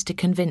 Mark needs to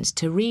convince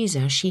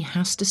Teresa she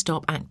has to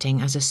stop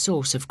acting as a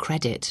source of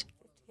credit.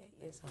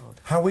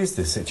 How is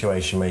this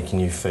situation making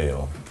you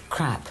feel?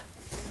 Crap.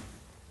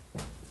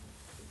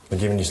 They're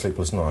giving you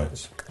sleepless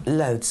nights?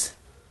 Loads.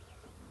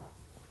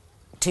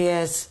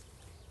 Tears.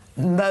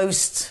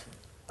 Most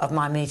of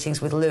my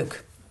meetings with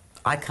Luke,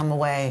 I come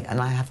away and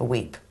I have a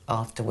weep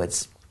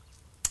afterwards.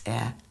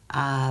 Yeah.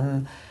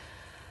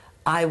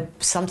 I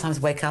sometimes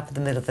wake up in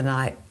the middle of the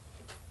night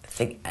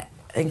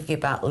thinking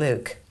about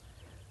Luke,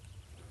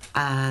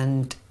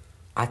 and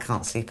I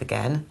can't sleep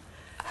again.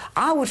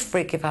 I would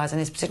freak if I was in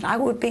his position. I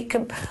would be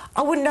in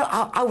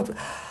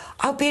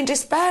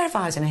despair if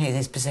I was in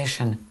his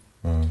position.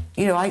 Mm.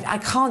 You know, I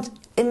can't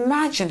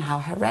imagine how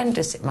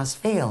horrendous it must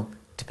feel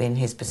to be in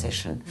his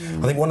position.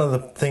 I think one of the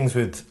things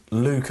with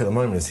Luke at the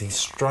moment is he's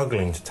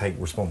struggling to take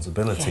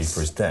responsibility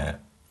for his debt.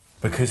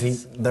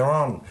 Because there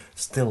aren't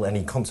still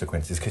any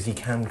consequences, because he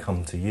can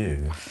come to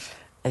you.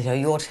 So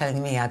you're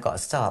telling me I've got to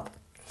stop?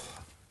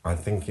 I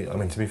think,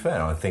 to be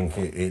fair, I think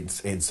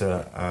it's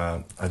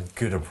a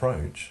good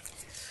approach.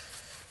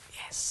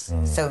 Yes.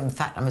 So, in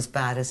fact, I'm as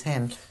bad as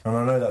him. And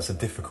I know that's a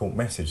difficult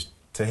message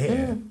to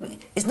hear.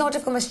 It's not a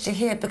difficult message to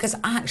hear, because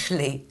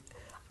actually,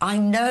 I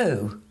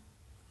know,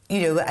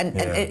 and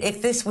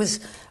if this was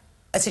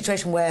a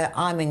situation where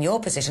I'm in your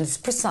position, it's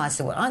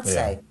precisely what I'd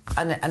say.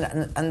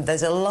 And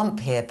there's a lump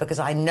here because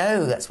I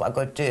know that's what I've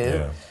got to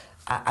do.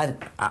 Yeah.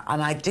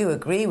 And I do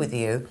agree with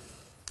you,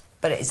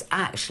 but it's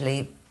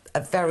actually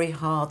a very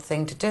hard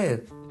thing to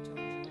do.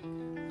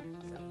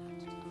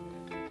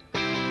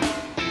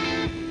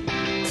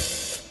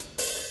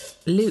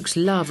 Luke's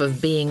love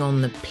of being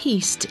on the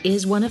piste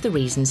is one of the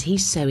reasons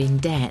he's so in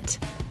debt.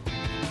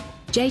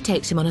 Jay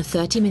takes him on a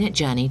 30-minute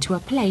journey to a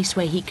place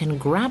where he can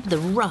grab the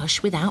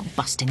rush without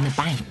busting the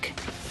bank.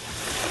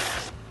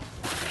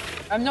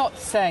 I'm not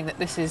saying that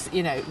this is,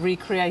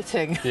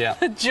 recreating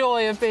the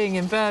joy of being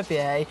in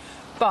Verbier,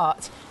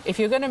 but if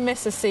you're going to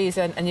miss a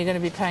season and you're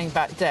going to be paying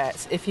back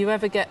debts, if you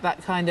ever get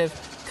that kind of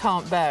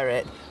can't bear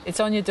it, it's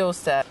on your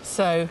doorstep.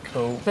 So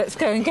let's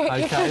go and get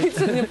your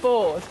food and your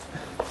board.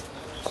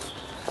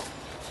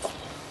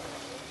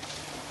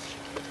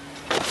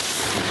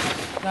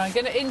 Now, I'm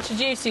going to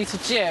introduce you to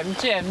Jim.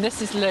 Jim,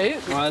 this is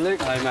Luke. Hi, Luke.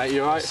 Hi, mate.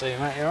 You all right? See you,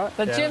 mate. You all right?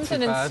 But Jim's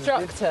an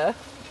instructor,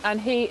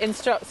 and he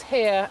instructs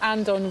here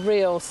and on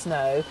real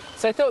snow.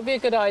 So I thought it would be a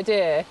good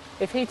idea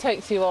if he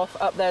takes you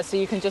off up there so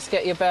you can just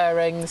get your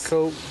bearings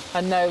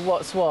and know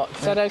what's what.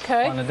 Is that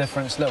OK? Kind of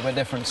different, a little bit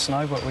different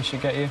snow, but we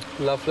should get you.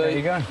 Lovely. There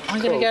you go.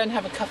 I'm going to go and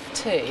have a cup of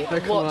tea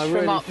and watch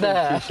from up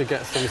there. You should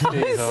get some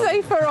skis It's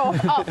safer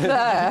off up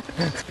there.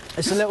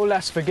 It's a little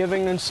less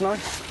forgiving than snow.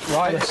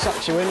 Right. It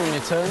sucks you in on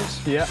your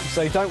turns. Yeah.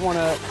 So you don't want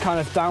to kind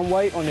of down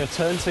weight on your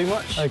turn too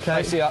much. OK.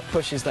 Basically that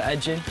pushes the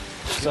edge in.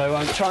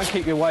 So try and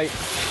keep your weight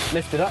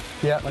lifted up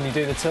when you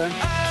do the turn.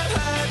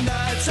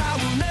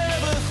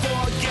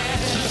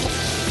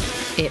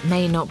 It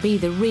may not be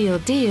the real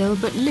deal,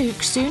 but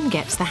Luke soon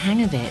gets the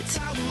hang of it.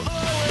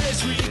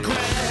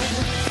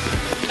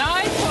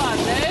 Nice one,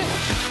 Luke.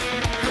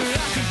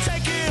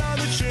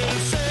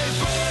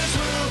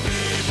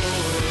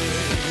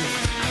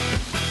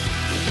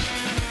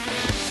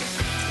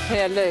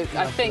 Here, Luke,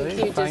 I think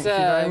you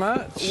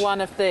deserve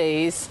one of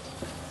these.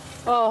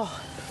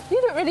 Oh,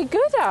 you look really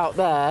good out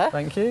there.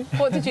 Thank you.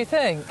 What did you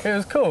think? It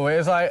was cool. It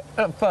was like,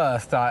 at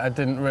first, I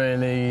didn't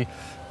really...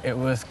 It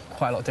was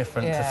quite a lot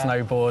different to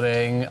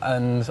snowboarding,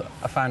 and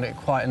I found it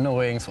quite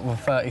annoying, sort of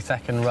a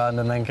 30-second run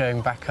and then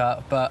going back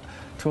up. But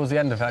towards the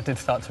end of it, I did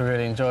start to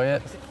really enjoy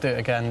it. Do it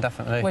again,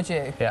 definitely. Would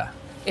you? Yeah.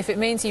 If it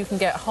means you can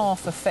get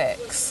half a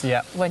fix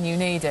when you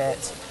need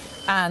it,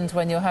 and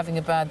when you're having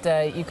a bad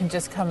day, you can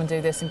just come and do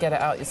this and get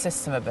it out your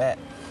system a bit,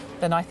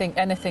 then I think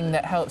anything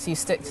that helps you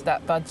stick to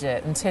that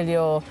budget until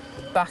you're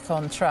back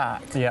on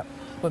track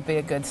would be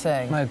a good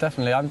thing. No,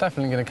 definitely. I'm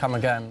definitely going to come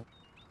again.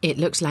 It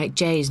looks like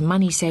Jay's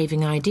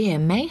money-saving idea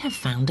may have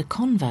found a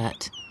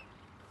convert.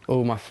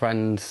 All my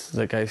friends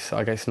that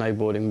I go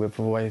snowboarding with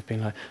have always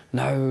been like,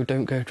 no,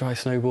 don't go try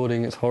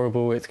snowboarding, it's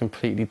horrible, it's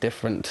completely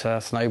different to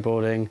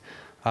snowboarding.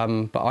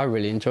 But I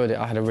really enjoyed it,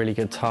 I had a really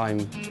good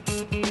time.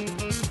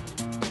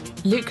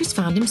 Luke has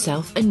found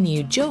himself a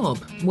new job,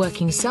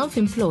 working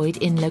self-employed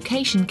in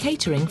location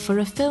catering for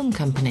a film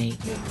company.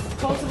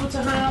 Possible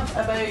to have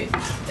about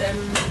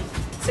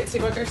 60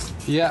 workers?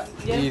 Yeah,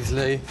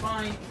 easily.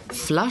 Fine.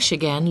 Flush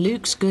again,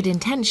 Luke's good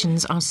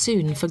intentions are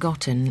soon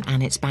forgotten,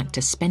 and it's back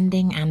to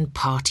spending and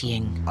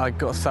partying. I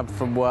got a sub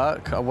from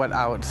work, I went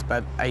out and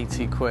spent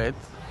 80 quid.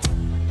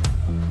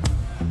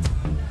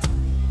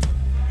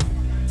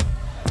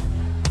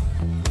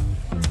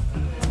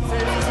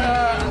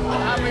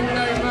 Having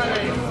no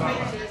money.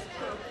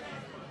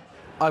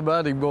 I'm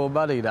earning more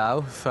money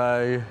now,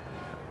 so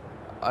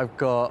I've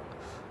got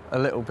a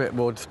little bit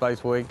more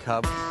disposable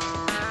income.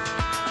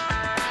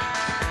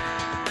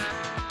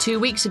 2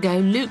 weeks ago,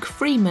 Luke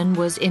Freeman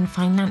was in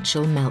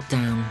financial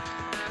meltdown.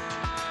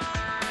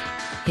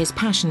 His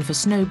passion for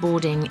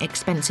snowboarding,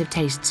 expensive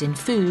tastes in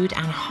food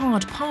and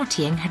hard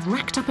partying had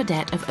racked up a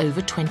debt of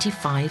over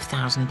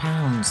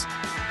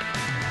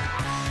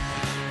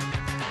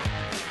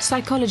 £25,000.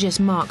 Psychologist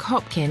Mark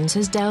Hopkins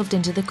has delved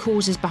into the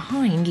causes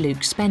behind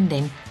Luke's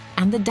spending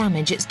and the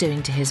damage it's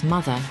doing to his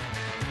mother,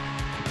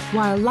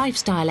 while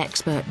lifestyle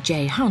expert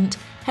Jay Hunt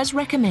has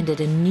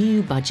recommended a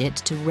new budget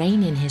to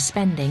rein in his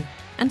spending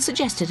and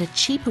suggested a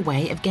cheaper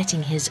way of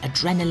getting his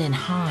adrenaline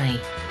high.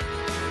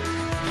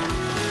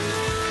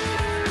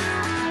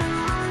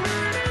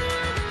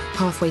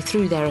 Halfway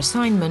through their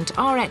assignment,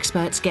 our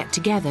experts get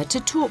together to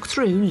talk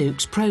through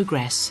Luke's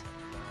progress.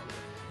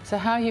 So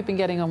how have you been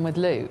getting on with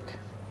Luke?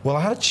 Well,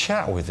 I had a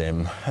chat with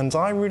him, and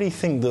I really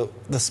think that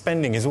the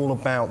spending is all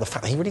about the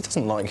fact that he really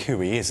doesn't like who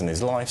he is and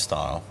his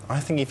lifestyle. I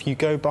think if you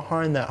go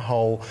behind that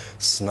whole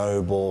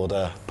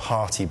snowboarder,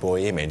 party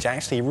boy image,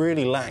 actually he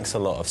really lacks a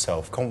lot of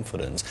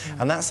self-confidence,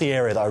 and that's the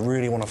area that I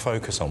really want to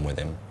focus on with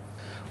him.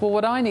 Well,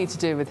 what I need to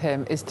do with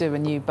him is do a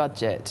new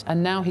budget,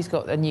 and now he's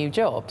got a new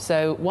job.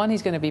 So, one,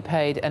 he's going to be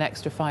paid an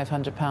extra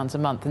 £500 a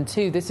month, and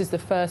two, this is the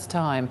first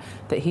time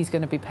that he's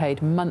going to be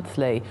paid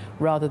monthly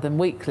rather than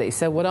weekly.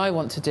 So what I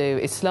want to do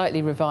is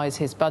slightly revise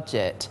his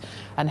budget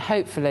and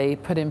hopefully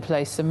put in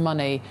place some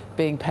money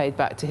being paid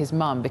back to his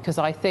mum, because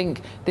I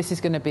think this is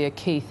going to be a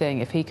key thing.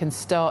 If he can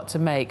start to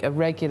make a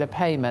regular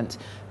payment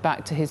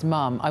back to his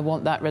mum, I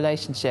want that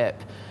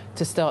relationship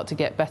to start to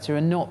get better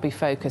and not be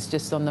focused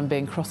just on them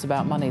being cross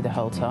about money the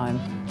whole time.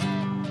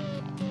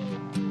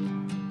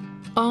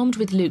 Armed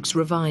with Luke's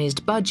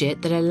revised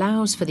budget that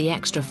allows for the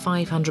extra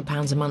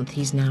 £500 a month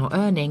he's now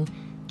earning,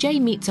 Jay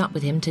meets up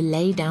with him to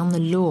lay down the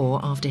law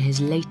after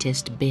his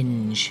latest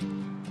binge.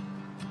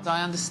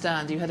 I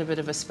understand you had a bit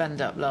of a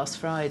spend-up last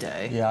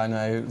Friday. Yeah, I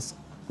know.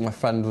 My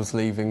friend was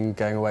leaving,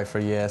 going away for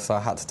a year, so I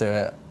had to do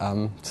it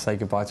to say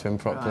goodbye to him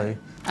properly. Right.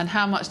 And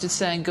how much did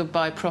saying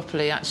goodbye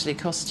properly actually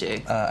cost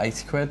you?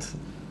 80 quid.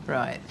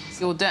 Right.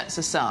 Your debts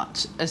are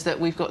such as that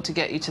we've got to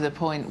get you to the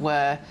point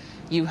where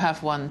you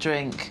have one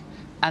drink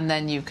and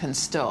then you can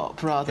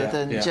stop rather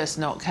than just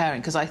not caring,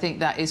 because I think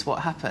that is what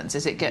happens,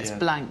 is it gets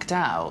blanked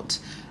out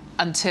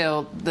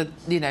until the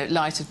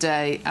light of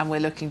day, and we're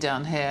looking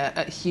down here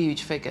at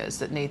huge figures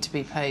that need to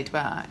be paid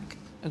back.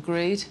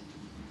 Agreed?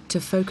 To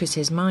focus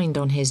his mind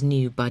on his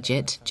new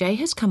budget, Jay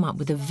has come up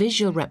with a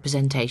visual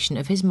representation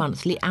of his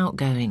monthly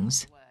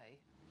outgoings.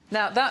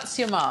 Now, that's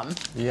your mum.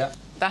 Yeah.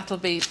 That'll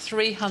be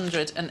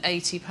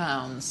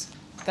 £380.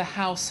 The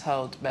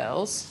household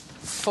bills,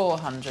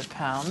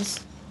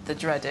 £400. The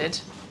dreaded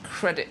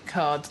credit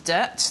card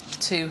debt,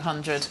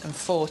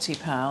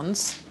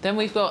 £240. Then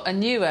we've got a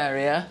new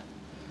area,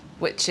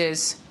 which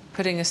is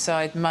putting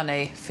aside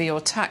money for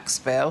your tax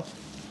bill,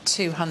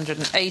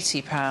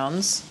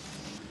 £280.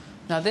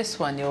 Now, this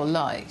one you'll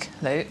like,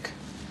 Luke,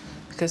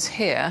 because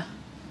here,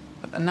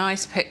 a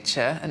nice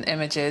picture and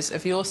images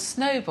of your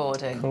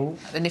snowboarding. Cool.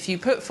 And if you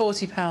put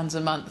 £40 a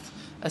month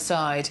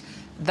aside,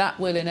 that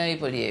will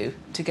enable you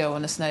to go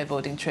on a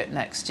snowboarding trip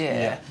next year.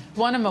 Yeah.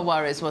 One of my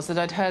worries was that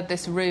I'd heard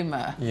this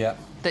rumour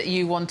that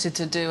you wanted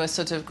to do a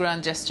sort of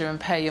grand gesture and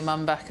pay your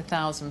mum back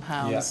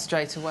 £1,000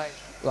 straight away.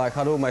 Like,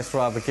 I'd almost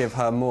rather give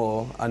her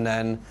more, and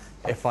then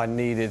if I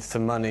needed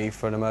some money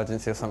for an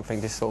emergency or something,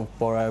 just sort of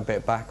borrow a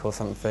bit back or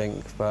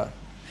something, but...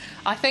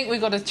 I think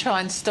we've got to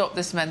try and stop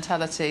this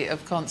mentality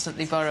of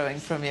constantly borrowing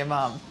from your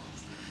mum.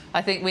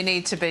 I think we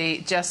need to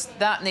be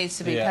that needs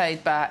to be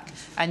paid back,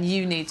 and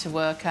you need to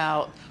work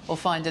out or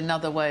find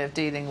another way of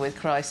dealing with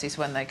crises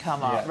when they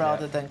come up,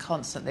 rather than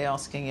constantly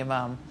asking your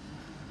mum.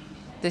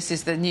 This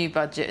is the new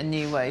budget and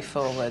new way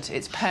forward.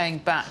 It's paying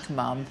back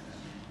mum,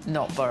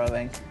 not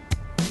borrowing.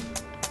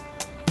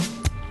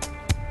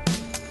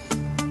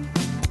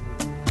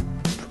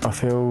 I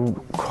feel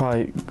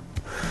quite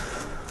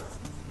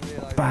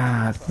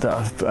bad that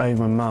I've owed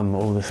my mum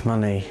all this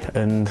money,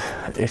 and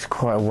it's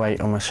quite a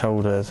weight on my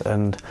shoulders,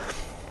 and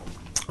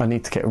I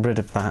need to get rid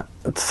of that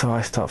so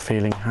I start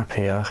feeling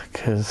happier,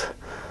 because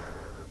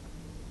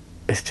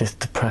it's just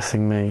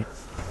depressing me.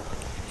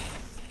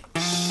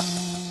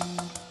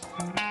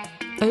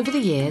 Over the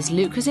years,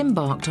 Luke has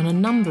embarked on a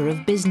number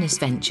of business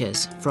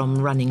ventures, from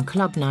running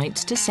club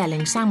nights to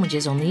selling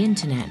sandwiches on the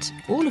internet,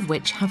 all of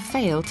which have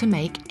failed to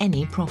make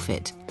any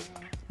profit.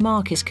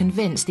 Mark is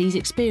convinced these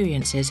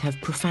experiences have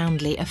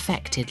profoundly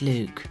affected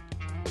Luke.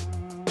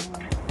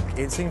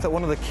 It seems that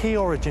one of the key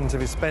origins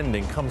of his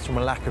spending comes from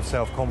a lack of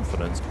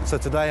self-confidence. So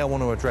today I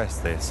want to address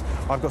this.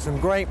 I've got some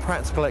great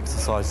practical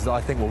exercises that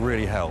I think will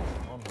really help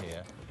on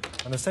here.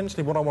 And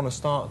essentially what I want to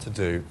start to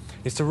do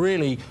is to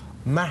really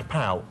map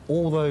out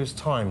all those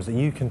times that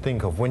you can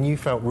think of when you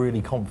felt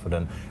really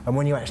confident and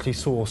when you actually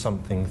saw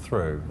something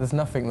through. There's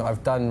nothing that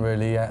I've done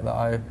really yet that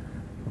I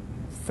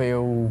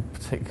feel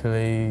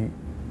particularly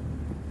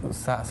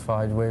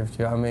satisfied with, do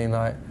you know what I mean?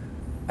 Like,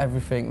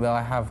 everything that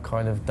I have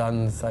kind of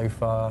done so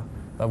far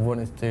that I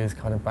wanted to do is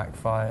kind of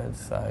backfired,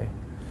 so...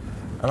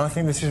 And I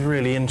think this is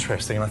really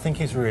interesting, and I think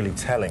it's really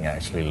telling,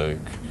 actually, Luke.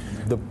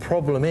 The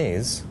problem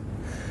is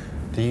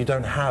that you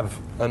don't have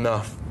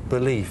enough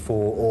belief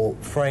or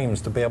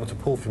frames to be able to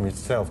pull from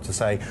yourself to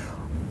say,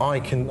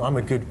 I'm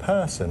a good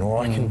person, or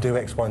I can do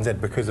X, Y, and Z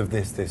because of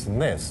this, this,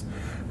 and this.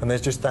 And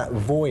there's just that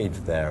void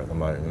there at the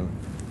moment.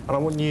 And I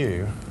want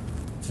you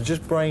to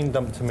just brain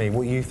dump to me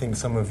what you think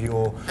some of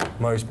your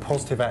most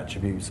positive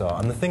attributes are,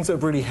 and the things that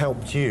have really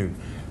helped you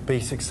be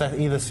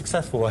either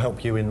successful or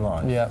help you in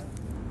life. Yeah.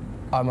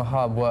 I'm a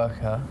hard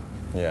worker.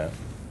 Yeah.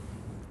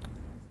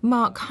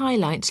 Mark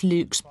highlights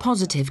Luke's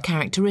positive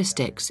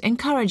characteristics,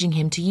 encouraging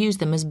him to use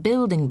them as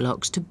building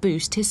blocks to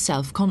boost his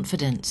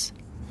self-confidence.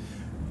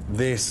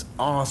 This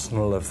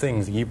arsenal of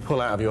things that you pull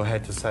out of your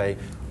head to say,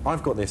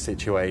 I've got this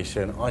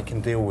situation, I can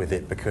deal with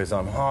it because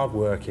I'm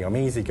hard-working, I'm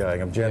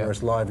easygoing, I'm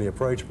generous, lively,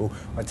 approachable,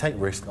 I take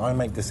risks, I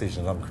make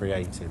decisions, I'm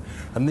creative.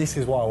 And this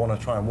is what I want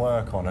to try and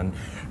work on and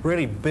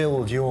really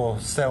build your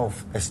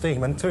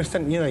self-esteem and to an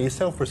extent, you know, your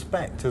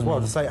self-respect as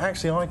well, to say,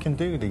 actually, I can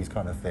do these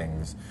kind of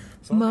things.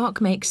 So Mark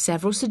makes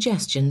several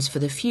suggestions for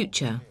the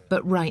future,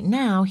 but right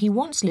now he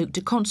wants Luke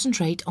to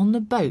concentrate on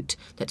the boat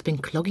that's been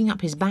clogging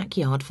up his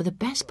backyard for the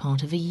best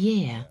part of a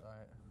year.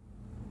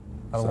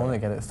 I want to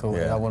get it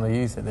sorted. I want to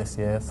use it this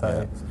year,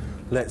 so...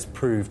 Let's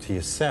prove to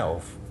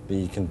yourself that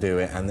you can do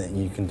it and that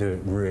you can do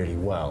it really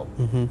well.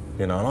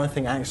 You know, and I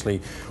think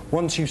actually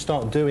once you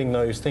start doing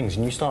those things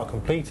and you start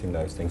completing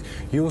those things,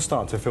 you'll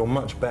start to feel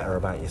much better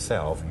about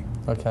yourself.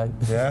 Okay.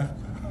 Yeah?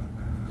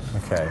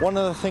 Okay. One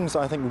of the things that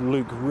I think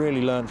Luke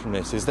really learned from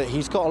this is that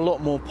he's got a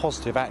lot more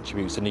positive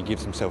attributes than he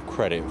gives himself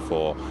credit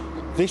for.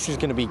 This is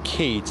going to be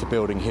key to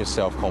building his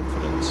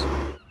self-confidence.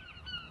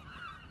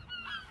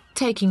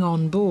 Taking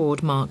on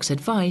board Mark's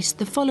advice,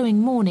 the following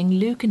morning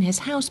Luke and his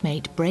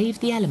housemate brave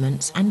the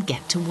elements and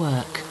get to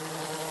work.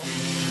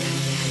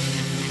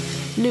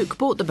 Luke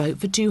bought the boat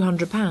for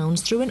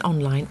 £200 through an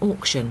online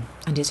auction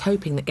and is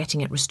hoping that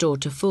getting it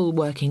restored to full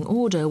working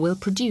order will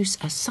produce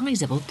a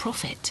sizable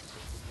profit.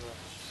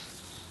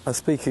 I was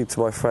speaking to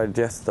my friend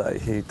yesterday,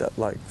 he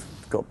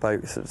got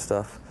boats and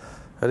stuff,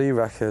 and he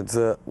reckons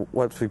that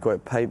once we've got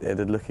it painted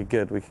and looking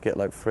good, we could get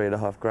like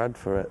 £3,500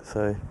 for it,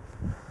 so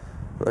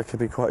that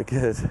could be quite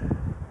good.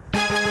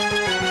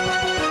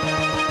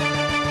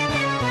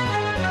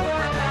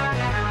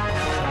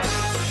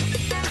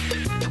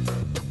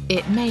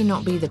 It may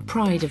not be the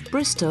pride of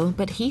Bristol,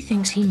 but he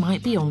thinks he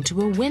might be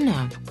onto a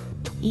winner,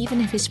 even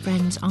if his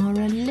friends are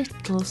a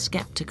little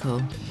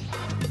sceptical.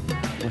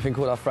 I think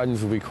all our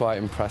friends will be quite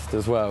impressed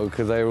as well,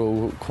 because they're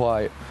all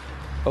quite,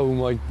 oh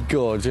my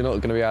God, you're not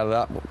going to be able to,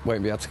 that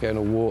won't be able to go in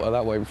the water,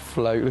 that won't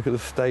float, look at the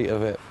state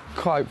of it.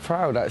 Quite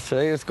proud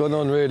actually, it's gone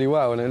on really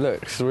well and it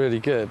looks really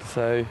good,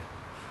 so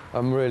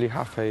I'm really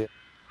happy.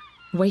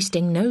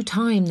 Wasting no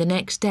time the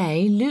next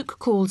day, Luke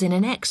calls in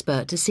an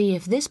expert to see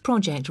if this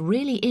project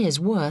really is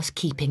worth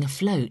keeping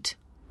afloat.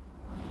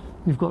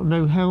 You've got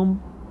no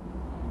helm.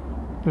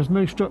 There's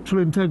no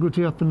structural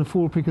integrity up in the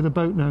forepeak of the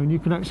boat now, and you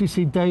can actually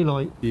see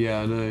daylight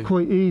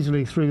quite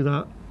easily through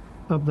that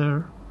up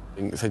there.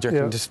 So do you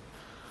reckon just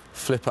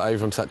flip it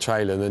over onto that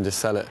trailer and then just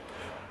sell it?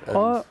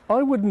 I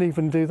wouldn't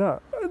even do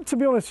that. To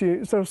be honest with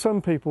you, there are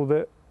some people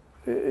that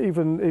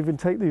even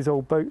take these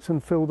old boats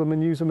and fill them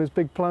and use them as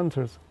big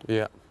planters.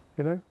 Yeah.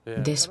 You know?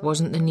 Yeah. This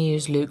wasn't the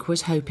news Luke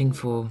was hoping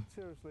for.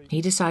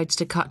 He decides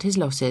to cut his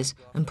losses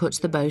and puts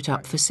the boat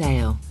up for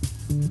sale.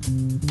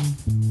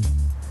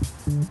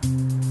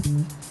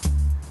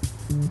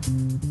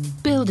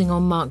 Building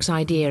on Mark's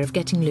idea of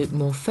getting Luke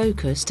more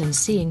focused and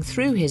seeing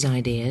through his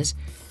ideas,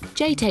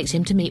 Jay takes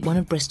him to meet one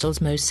of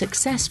Bristol's most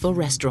successful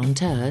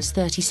restaurateurs,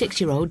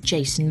 36-year-old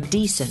Jason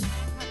Deason.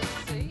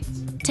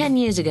 10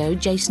 years ago,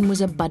 Jason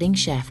was a budding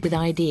chef with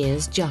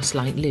ideas just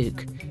like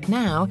Luke.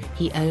 Now,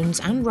 he owns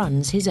and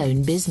runs his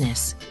own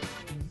business.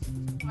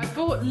 I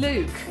brought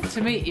Luke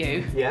to meet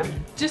you,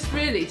 just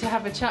really to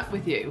have a chat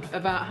with you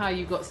about how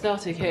you got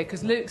started here,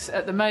 because Luke's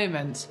at the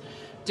moment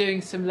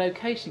doing some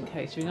location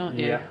catering, aren't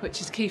you? Yeah. Which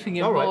is keeping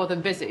him more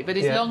than busy, but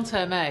his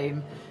long-term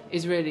aim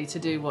is really to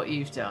do what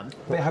you've done.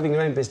 But having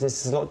your own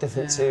business is a lot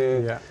different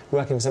to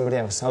working for somebody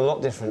else, a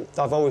lot different.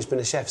 I've always been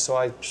a chef, so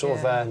I sort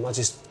of, I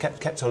just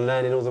kept on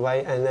learning all the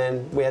way, and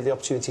then we had the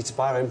opportunity to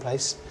buy our own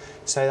place,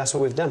 so that's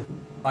what we've done.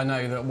 I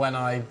know that when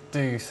I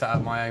do set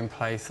up my own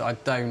place, I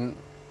don't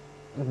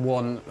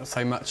want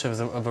so much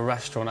of a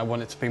restaurant. I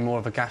want it to be more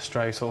of a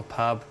gastro sort of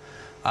pub,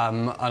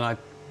 and I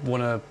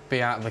want to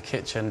be out of the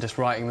kitchen just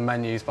writing the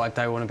menus, but I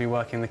don't want to be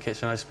working in the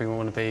kitchen. I just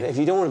want to be... If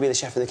you don't want to be the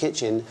chef in the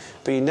kitchen,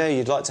 but you know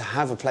you'd like to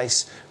have a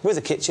place with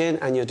a kitchen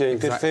and you're doing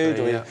good food,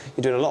 or you're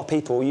doing a lot of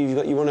people,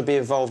 you want to be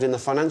involved in the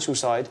financial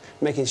side,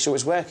 making sure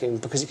it's working,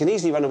 because it can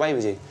easily run away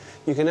with you.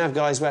 You can have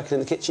guys working in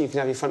the kitchen, you can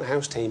have your front of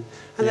house team,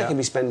 and they can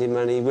be spending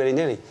money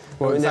willy-nilly.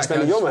 Well, they're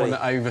spending your money. I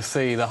just want to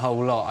oversee the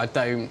whole lot. I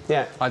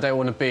don't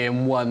want to be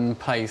in one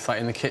place,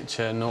 like in the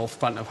kitchen or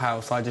front of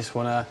house. I just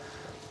want to...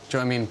 Do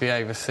you know what I mean? Be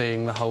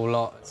overseeing the whole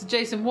lot. So,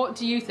 Jason, what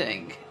do you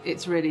think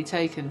it's really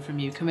taken from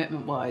you,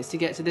 commitment-wise, to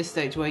get to this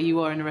stage where you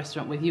are in a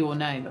restaurant with your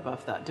name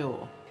above that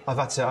door? I've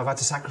had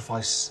to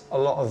sacrifice a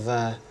lot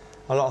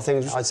of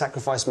things. I'd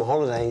sacrifice my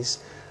holidays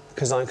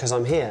because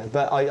I'm here,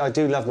 but I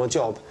do love my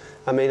job.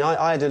 I mean,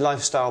 I had a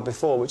lifestyle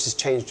before which has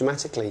changed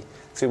dramatically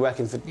through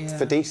working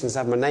for Deason's to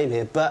have my name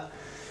here, but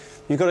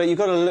You've got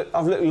to look.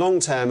 I've looked long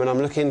term, and I'm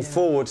looking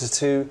forward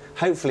to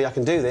hopefully I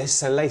can do this.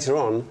 So later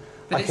on,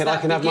 I can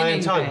have my own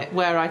time. Bit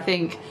where I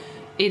think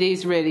it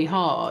is really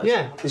hard.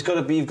 Yeah, you've got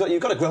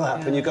to grow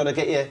up, and you've got to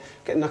get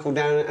knuckled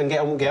down and get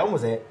on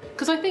with it.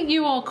 Because I think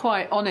you are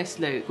quite honest,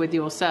 Luke, with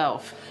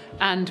yourself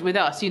and with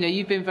us. You know,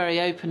 you've been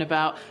very open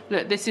about,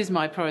 look, this is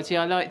my priority.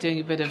 I like doing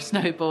a bit of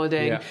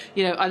snowboarding. Yeah.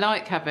 You know, I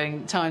like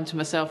having time to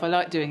myself. I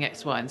like doing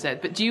X, Y, and Z.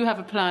 But do you have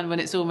a plan when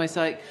it's almost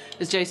like,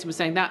 as Jason was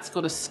saying, that's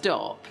got to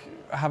stop?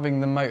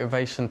 Having the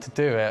motivation to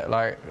do it,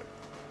 like,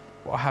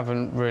 I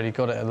haven't really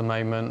got it at the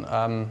moment.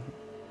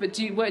 But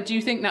do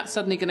you think that's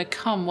suddenly going to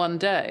come one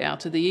day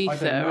out of the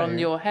ether on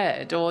your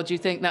head, or do you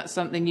think that's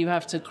something you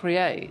have to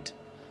create?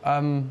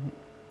 I'm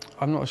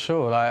not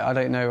sure. Like, I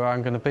don't know where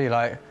I'm going to be.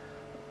 Like,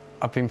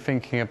 I've been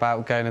thinking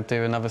about going to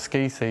do another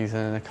ski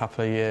season in a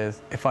couple of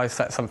years. If I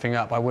set something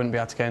up, I wouldn't be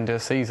able to go and do a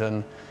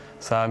season.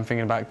 So I'm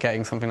thinking about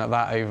getting something like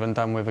that over and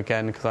done with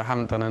again, because I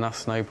haven't done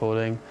enough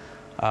snowboarding.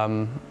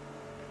 I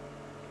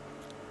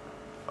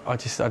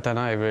don't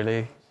know,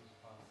 really.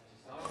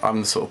 I'm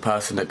the sort of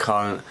person that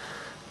can't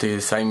do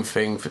the same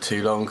thing for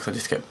too long because I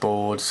just get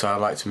bored, so I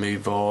like to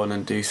move on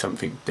and do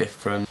something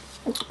different.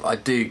 I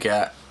do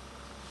get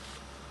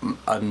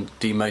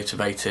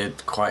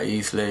demotivated quite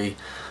easily.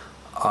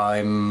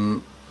 I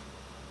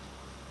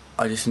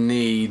just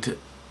need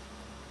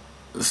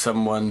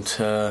someone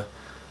to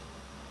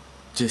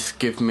just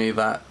give me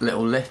that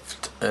little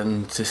lift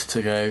and just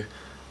to go,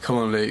 come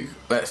on Luke,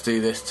 let's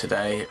do this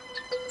today.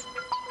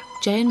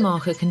 Jay and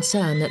Mark are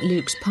concerned that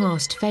Luke's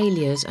past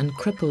failures and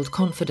crippled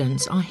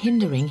confidence are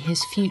hindering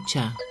his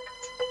future.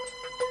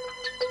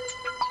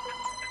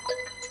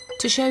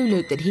 To show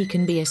Luke that he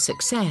can be a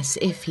success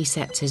if he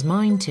sets his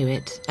mind to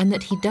it, and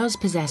that he does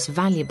possess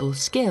valuable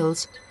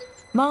skills,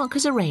 Mark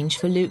has arranged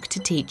for Luke to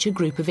teach a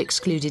group of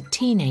excluded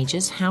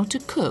teenagers how to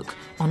cook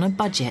on a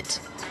budget.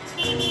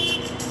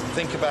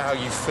 Think about how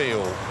you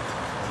feel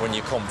when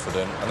you're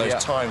confident and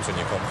those times when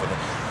you're confident.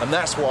 And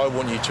that's what I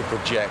want you to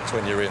project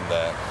when you're in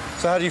there.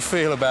 So how do you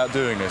feel about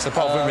doing this,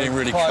 apart from being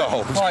really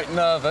cold? Quite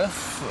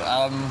nervous.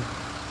 I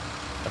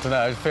don't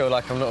know, I feel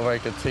like I'm not a very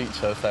good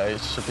teacher, so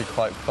it should be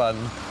quite fun.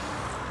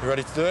 You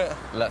ready to do it?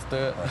 Let's do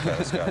it. OK,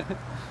 let's go.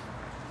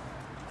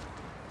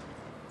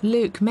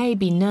 Luke may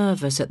be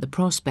nervous at the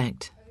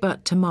prospect,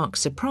 but to Mark's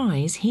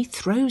surprise, he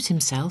throws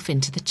himself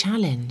into the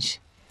challenge.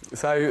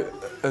 So,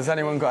 has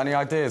anyone got any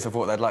ideas of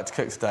what they'd like to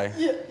cook today?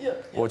 Yeah.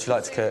 What would you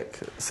like to cook?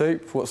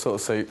 Soup? What sort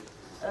of soup?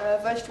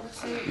 Vegetable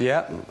soup.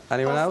 Yeah.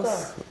 Anyone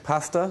else?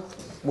 Pasta?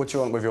 What do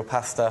you want with your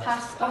pasta?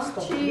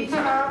 Pasta. Cheese.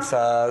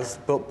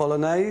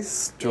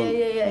 Bolognese?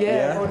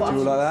 Yeah. Do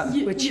you like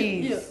that? With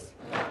cheese. Yeah.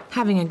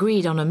 Having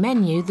agreed on a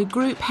menu, the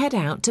group head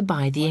out to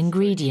buy the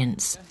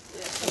ingredients.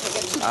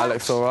 That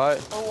looks all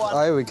right.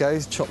 Oh, here we go,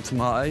 chopped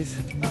tomatoes.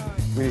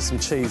 We need some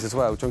cheese as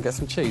well. Do you want to get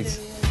some cheese?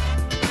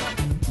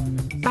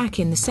 Back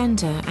in the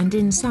centre and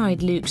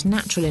inside Luke's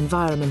natural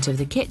environment of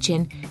the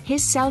kitchen,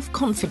 his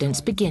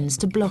self-confidence begins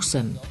to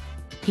blossom.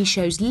 He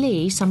shows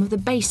Lee some of the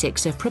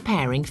basics of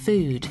preparing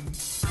food.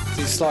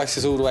 Do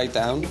slices all the way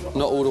down,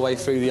 not all the way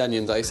through the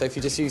onion though, so if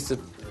you just use the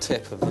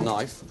tip of the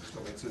knife,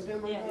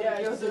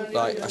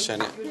 like I've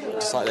shown it,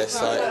 just like this.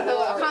 Like,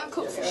 I can't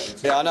cook fish.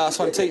 Yeah, I know, that's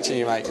what I'm teaching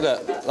you, mate.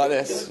 Look, like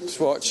this, just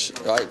watch,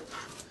 right.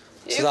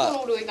 You've gone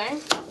all the way down.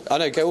 I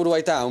know, go all the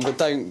way down, but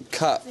don't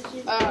cut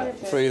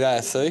through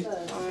there, see?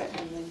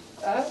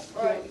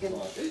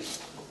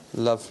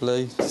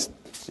 Lovely.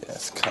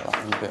 Just cut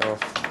that one a bit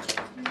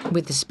off.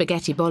 With the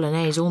spaghetti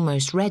bolognese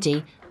almost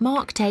ready,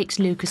 Mark takes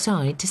Luke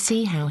aside to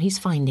see how he's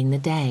finding the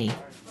day.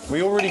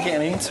 We're already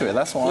getting into it,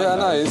 that's why I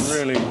know. It's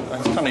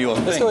kind of your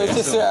thing.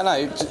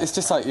 It's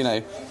just like, you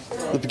know,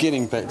 the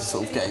beginning bit, just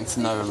sort of getting to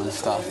know them and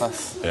stuff.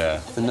 That's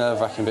the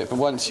nerve-wracking bit. But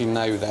once you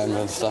know them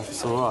and stuff,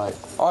 it's all right.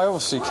 I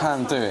obviously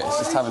can do it. It's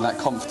just having that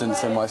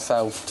confidence in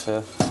myself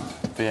to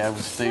be able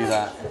to do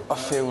that. I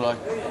feel like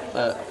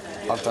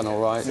I've done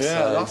all right.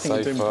 Yeah, I think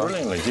you're doing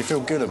brilliantly. Do you feel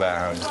good about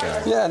how it's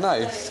going? Yeah, no,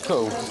 it's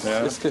cool.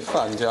 Yeah. It's good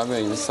fun, do you know what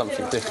I mean? It's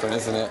something different,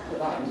 isn't it?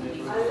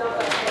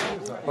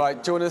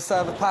 Right, do you want to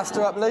serve the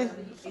pasta up, Lee?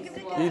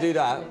 You do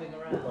that,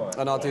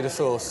 and I'll do the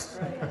sauce.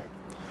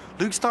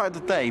 Luke started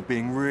the day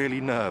being really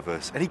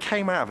nervous, and he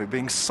came out of it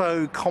being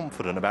so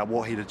confident about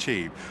what he'd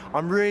achieved.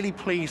 I'm really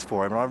pleased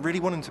for him, and I really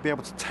want him to be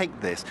able to take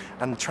this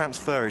and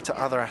transfer it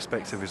to other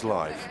aspects of his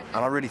life,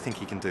 and I really think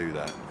he can do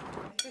that.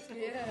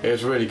 It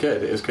was really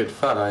good. It was good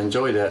fun. I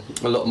enjoyed it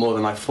a lot more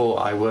than I thought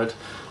I would,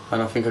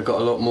 and I think I got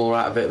a lot more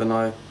out of it than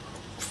I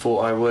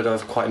thought I would. I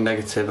was quite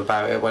negative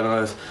about it when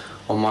I was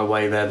on my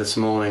way there this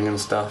morning and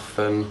stuff,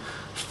 and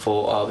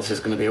thought, oh, this is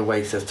going to be a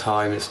waste of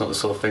time. It's not the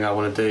sort of thing I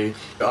want to do.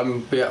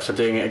 I'm be up for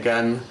doing it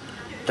again,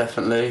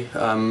 definitely.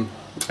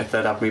 If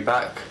they'd have me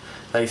back.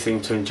 They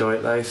seem to enjoy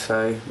it though,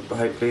 so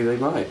hopefully they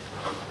might.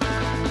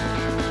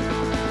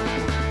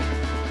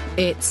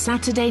 It's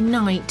Saturday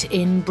night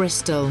in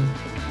Bristol.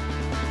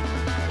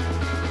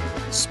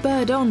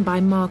 Spurred on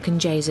by Mark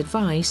and Jay's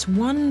advice,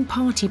 one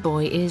party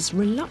boy is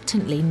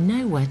reluctantly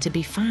nowhere to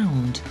be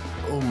found.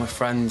 All my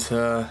friends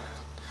are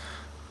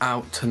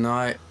out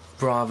tonight.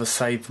 Rather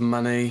save the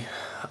money.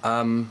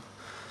 and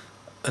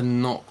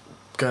not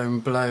going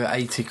below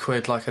 80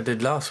 quid like I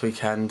did last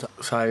weekend.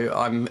 So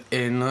I'm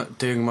in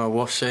doing my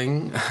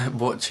washing,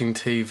 watching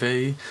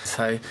TV.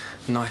 So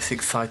nice,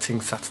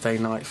 exciting Saturday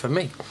night for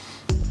me.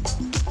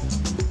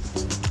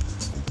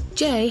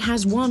 Jay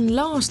has one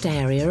last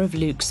area of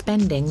Luke's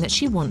spending that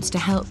she wants to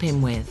help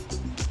him with.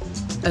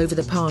 Over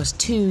the past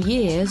 2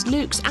 years,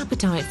 Luke's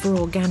appetite for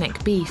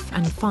organic beef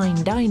and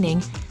fine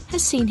dining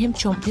has seen him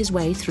chomp his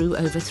way through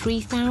over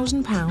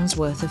 £3,000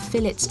 worth of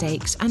fillet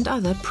steaks and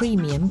other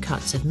premium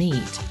cuts of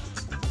meat.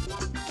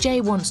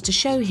 Jay wants to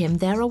show him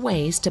there are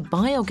ways to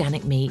buy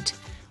organic meat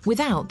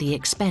without the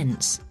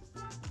expense.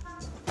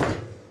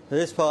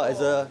 This part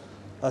is a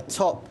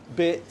top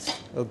bit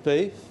of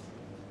beef,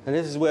 and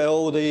this is where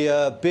all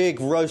the big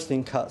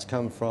roasting cuts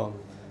come from.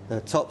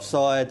 The top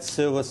side,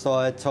 silver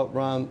side, top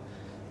rump,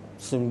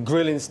 some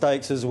grilling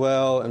steaks as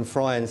well, and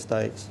frying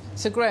steaks.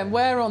 So, Graham,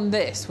 where on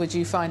this would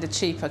you find a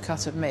cheaper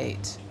cut of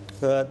meat?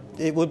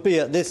 It would be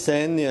at this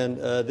end, and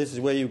this is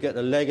where you get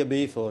the leg of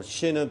beef or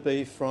shin of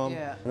beef from.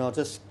 Yeah. And I'll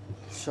just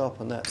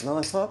sharpen that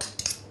knife up.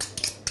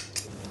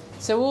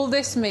 So all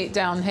this meat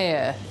down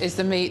here is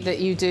the meat that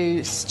you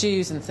do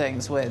stews and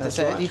things with, That's is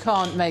it? right. You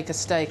can't make a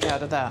steak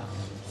out of that.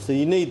 So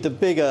you need the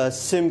bigger,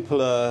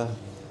 simpler,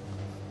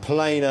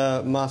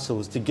 plainer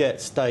muscles to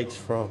get steaks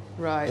from.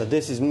 Right.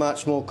 This is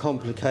much more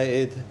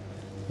complicated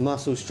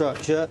muscle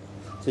structure.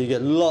 So you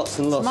get lots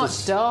and lots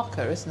It's much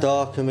darker, isn't it?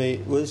 darker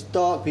meat. Well, it's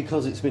dark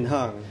because it's been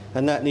hung,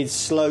 and that needs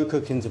slow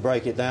cooking to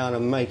break it down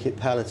and make it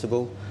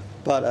palatable.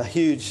 But a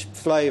huge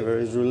flavour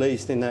is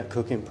released in that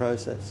cooking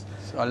process.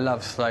 I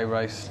love slow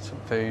roast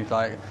food,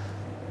 like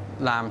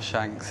lamb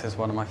shanks is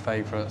one of my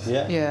favourites.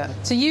 Yeah. Yeah.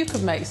 So you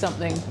could make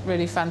something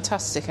really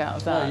fantastic out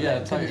of that, Oh, yeah,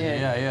 couldn't totally. you?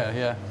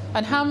 Yeah.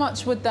 And how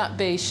much would that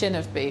be, shin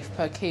of beef,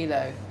 per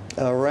kilo?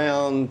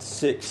 Around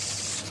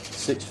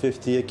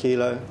 £6.50 a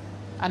kilo.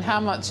 And how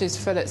much is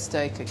fillet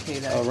steak a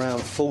kilo?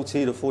 Around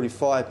 40 to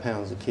 45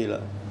 pounds a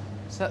kilo.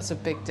 So that's a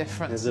big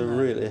difference.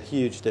 There's a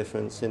huge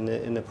difference in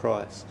the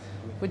price.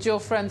 Would your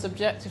friends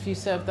object if you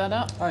served that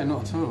up? Oh,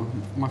 not at all.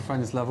 My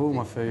friends love all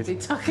my food. Be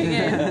tucking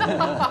in.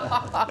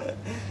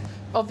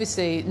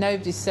 Obviously,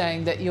 nobody's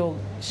saying that you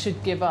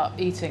should give up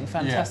eating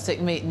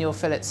fantastic meat in your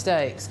fillet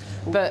steaks,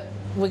 but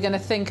we're going to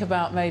think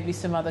about maybe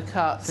some other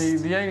cuts. See,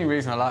 the only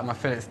reason I like my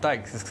fillet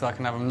steaks is because I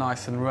can have them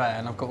nice and rare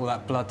and I've got all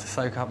that blood to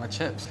soak up my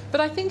chips. But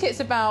I think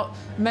it's about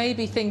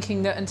maybe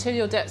thinking that until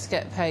your debts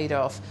get paid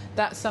off,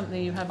 that's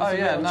something you have as a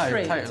real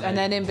treat. Totally. And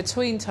then in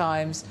between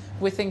times,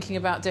 we're thinking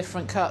about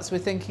different cuts, we're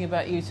thinking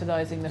about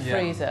utilising the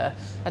freezer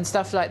and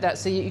stuff like that,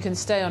 so you can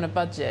stay on a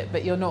budget,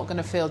 but you're not going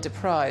to feel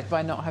deprived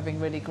by not having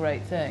really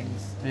great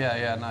things.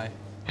 Yeah, no.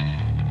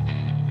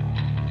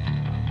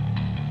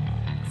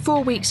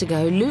 4 weeks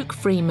ago, Luke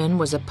Freeman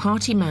was a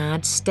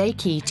party-mad,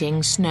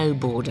 steak-eating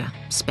snowboarder,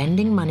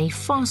 spending money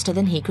faster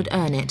than he could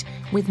earn it,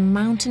 with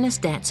mountainous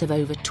debts of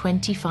over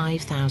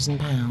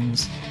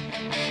 £25,000.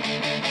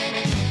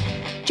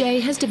 Jay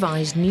has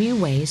devised new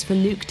ways for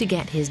Luke to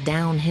get his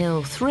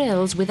downhill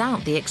thrills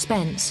without the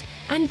expense,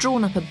 and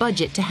drawn up a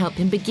budget to help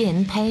him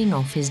begin paying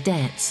off his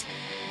debts.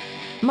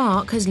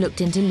 Mark has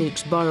looked into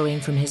Luke's borrowing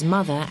from his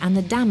mother and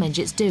the damage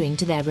it's doing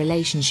to their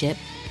relationship,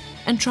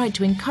 and tried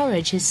to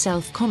encourage his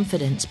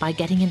self-confidence by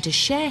getting him to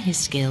share his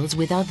skills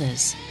with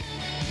others.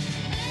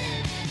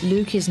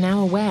 Luke is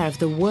now aware of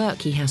the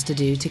work he has to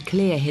do to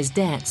clear his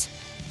debts,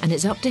 and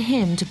it's up to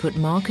him to put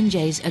Mark and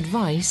Jay's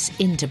advice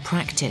into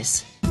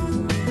practice.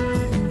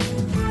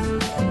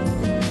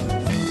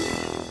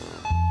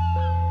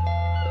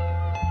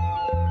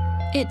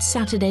 It's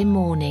Saturday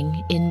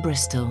morning in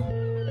Bristol.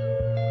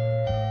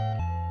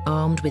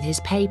 Armed with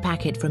his pay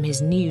packet from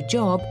his new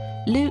job,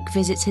 Luke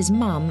visits his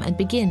mum and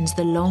begins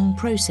the long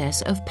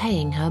process of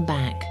paying her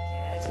back.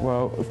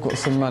 Well, I've got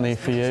some money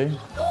for you.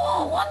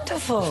 Oh,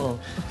 wonderful.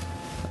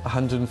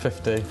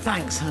 150.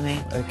 Thanks, honey.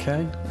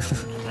 OK.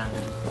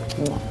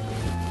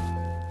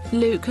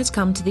 Luke has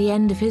come to the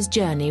end of his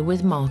journey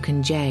with Mark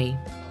and Jay.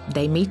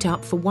 They meet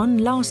up for one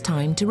last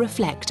time to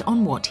reflect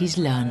on what he's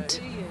learnt.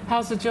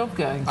 How's the job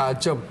going?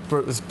 Job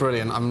was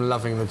brilliant. I'm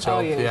loving the job. Oh,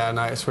 yeah?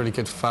 No, it's really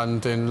good fun,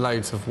 doing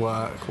loads of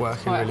work,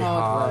 working Quite really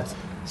hard hard. work.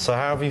 So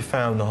how have you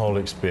found the whole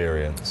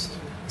experience?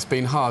 It's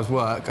been hard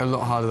work, a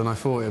lot harder than I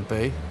thought it'd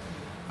be.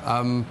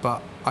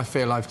 But I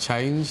feel I've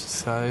changed,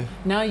 so...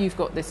 Now you've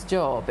got this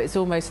job, it's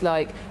almost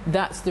like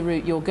that's the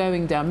route you're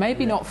going down.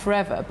 Maybe not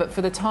forever, but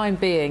for the time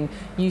being,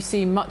 you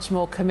seem much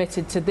more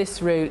committed to this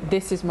route,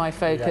 this is my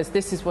focus,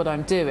 this is what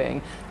I'm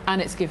doing,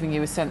 and it's giving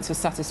you a sense of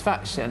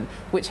satisfaction,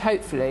 which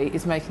hopefully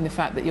is making the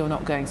fact that you're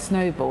not going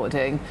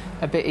snowboarding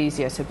a bit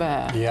easier to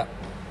bear. Yeah.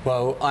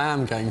 Well, I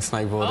am going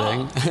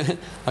snowboarding. Oh.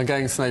 I'm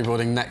going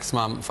snowboarding next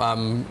month.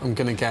 I'm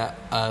going to get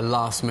a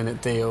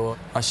last-minute deal.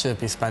 I should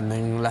be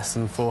spending less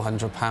than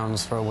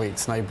 £400 for a week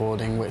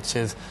snowboarding, which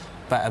is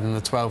better than the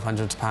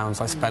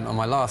 £1,200 I spent on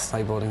my last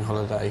snowboarding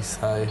holiday,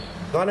 so...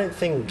 I don't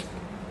think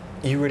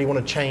you really want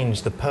to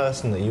change the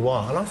person that you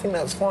are, and I think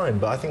that's fine,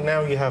 but I think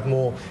now you have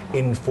more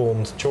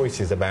informed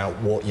choices about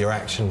what your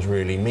actions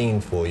really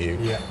mean for you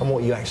and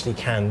what you actually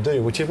can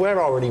do, which is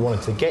where I really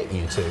wanted to get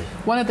you to.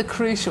 One of the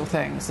crucial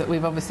things that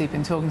we've obviously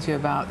been talking to you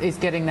about is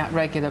getting that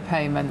regular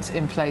payment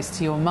in place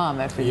to your mum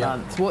every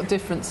month. What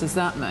difference has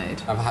that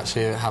made? I've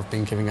actually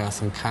been giving her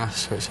some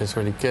cash, which is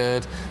really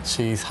good.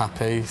 She's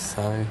happy,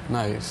 so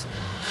no, it's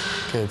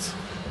good.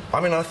 I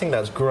mean, I think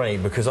that's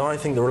great, because I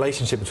think the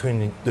relationship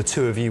between the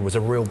two of you was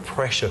a real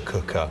pressure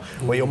cooker,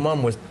 where your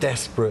mum was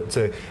desperate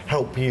to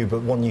help you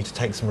but want you to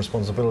take some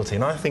responsibility.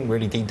 And I think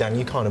really deep down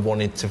you kind of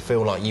wanted to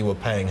feel like you were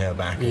paying her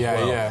back as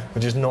well,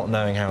 but just not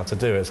knowing how to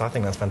do it. So I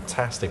think that's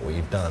fantastic what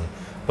you've done.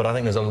 But I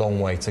think there's a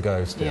long way to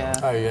go still. Yeah.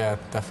 Oh, yeah,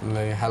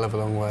 definitely. A hell of a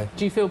long way.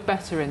 Do you feel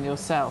better in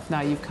yourself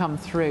now you've come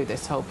through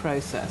this whole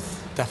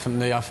process?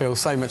 Definitely. I feel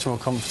so much more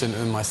confident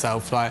in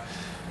myself. Like,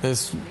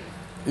 there's,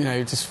 you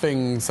know, just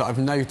things that I've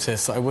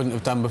noticed that I wouldn't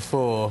have done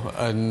before,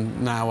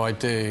 and now I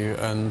do,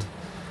 and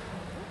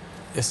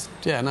it's,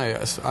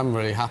 I'm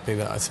really happy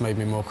that it's made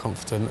me more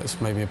confident, it's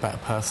made me a better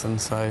person,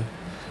 so,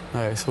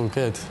 no, it's all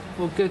good.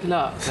 Well, good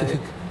luck, Luke.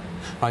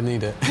 I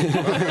need it.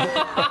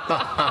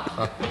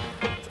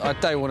 I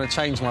don't want to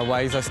change my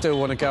ways, I still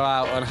want to go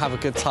out and have a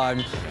good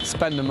time,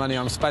 spend the money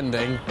I'm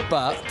spending,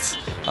 but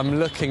I'm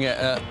looking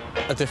at it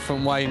a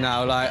different way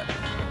now, like,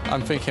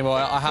 I'm thinking, well,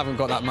 I haven't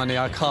got that money,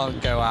 I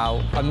can't go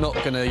out, I'm not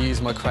going to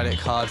use my credit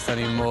cards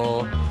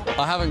anymore.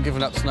 I haven't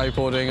given up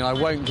snowboarding, and I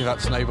won't give up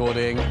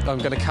snowboarding. I'm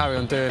going to carry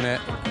on doing it,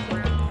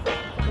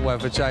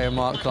 whether Jay and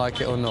Mark like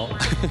it or not.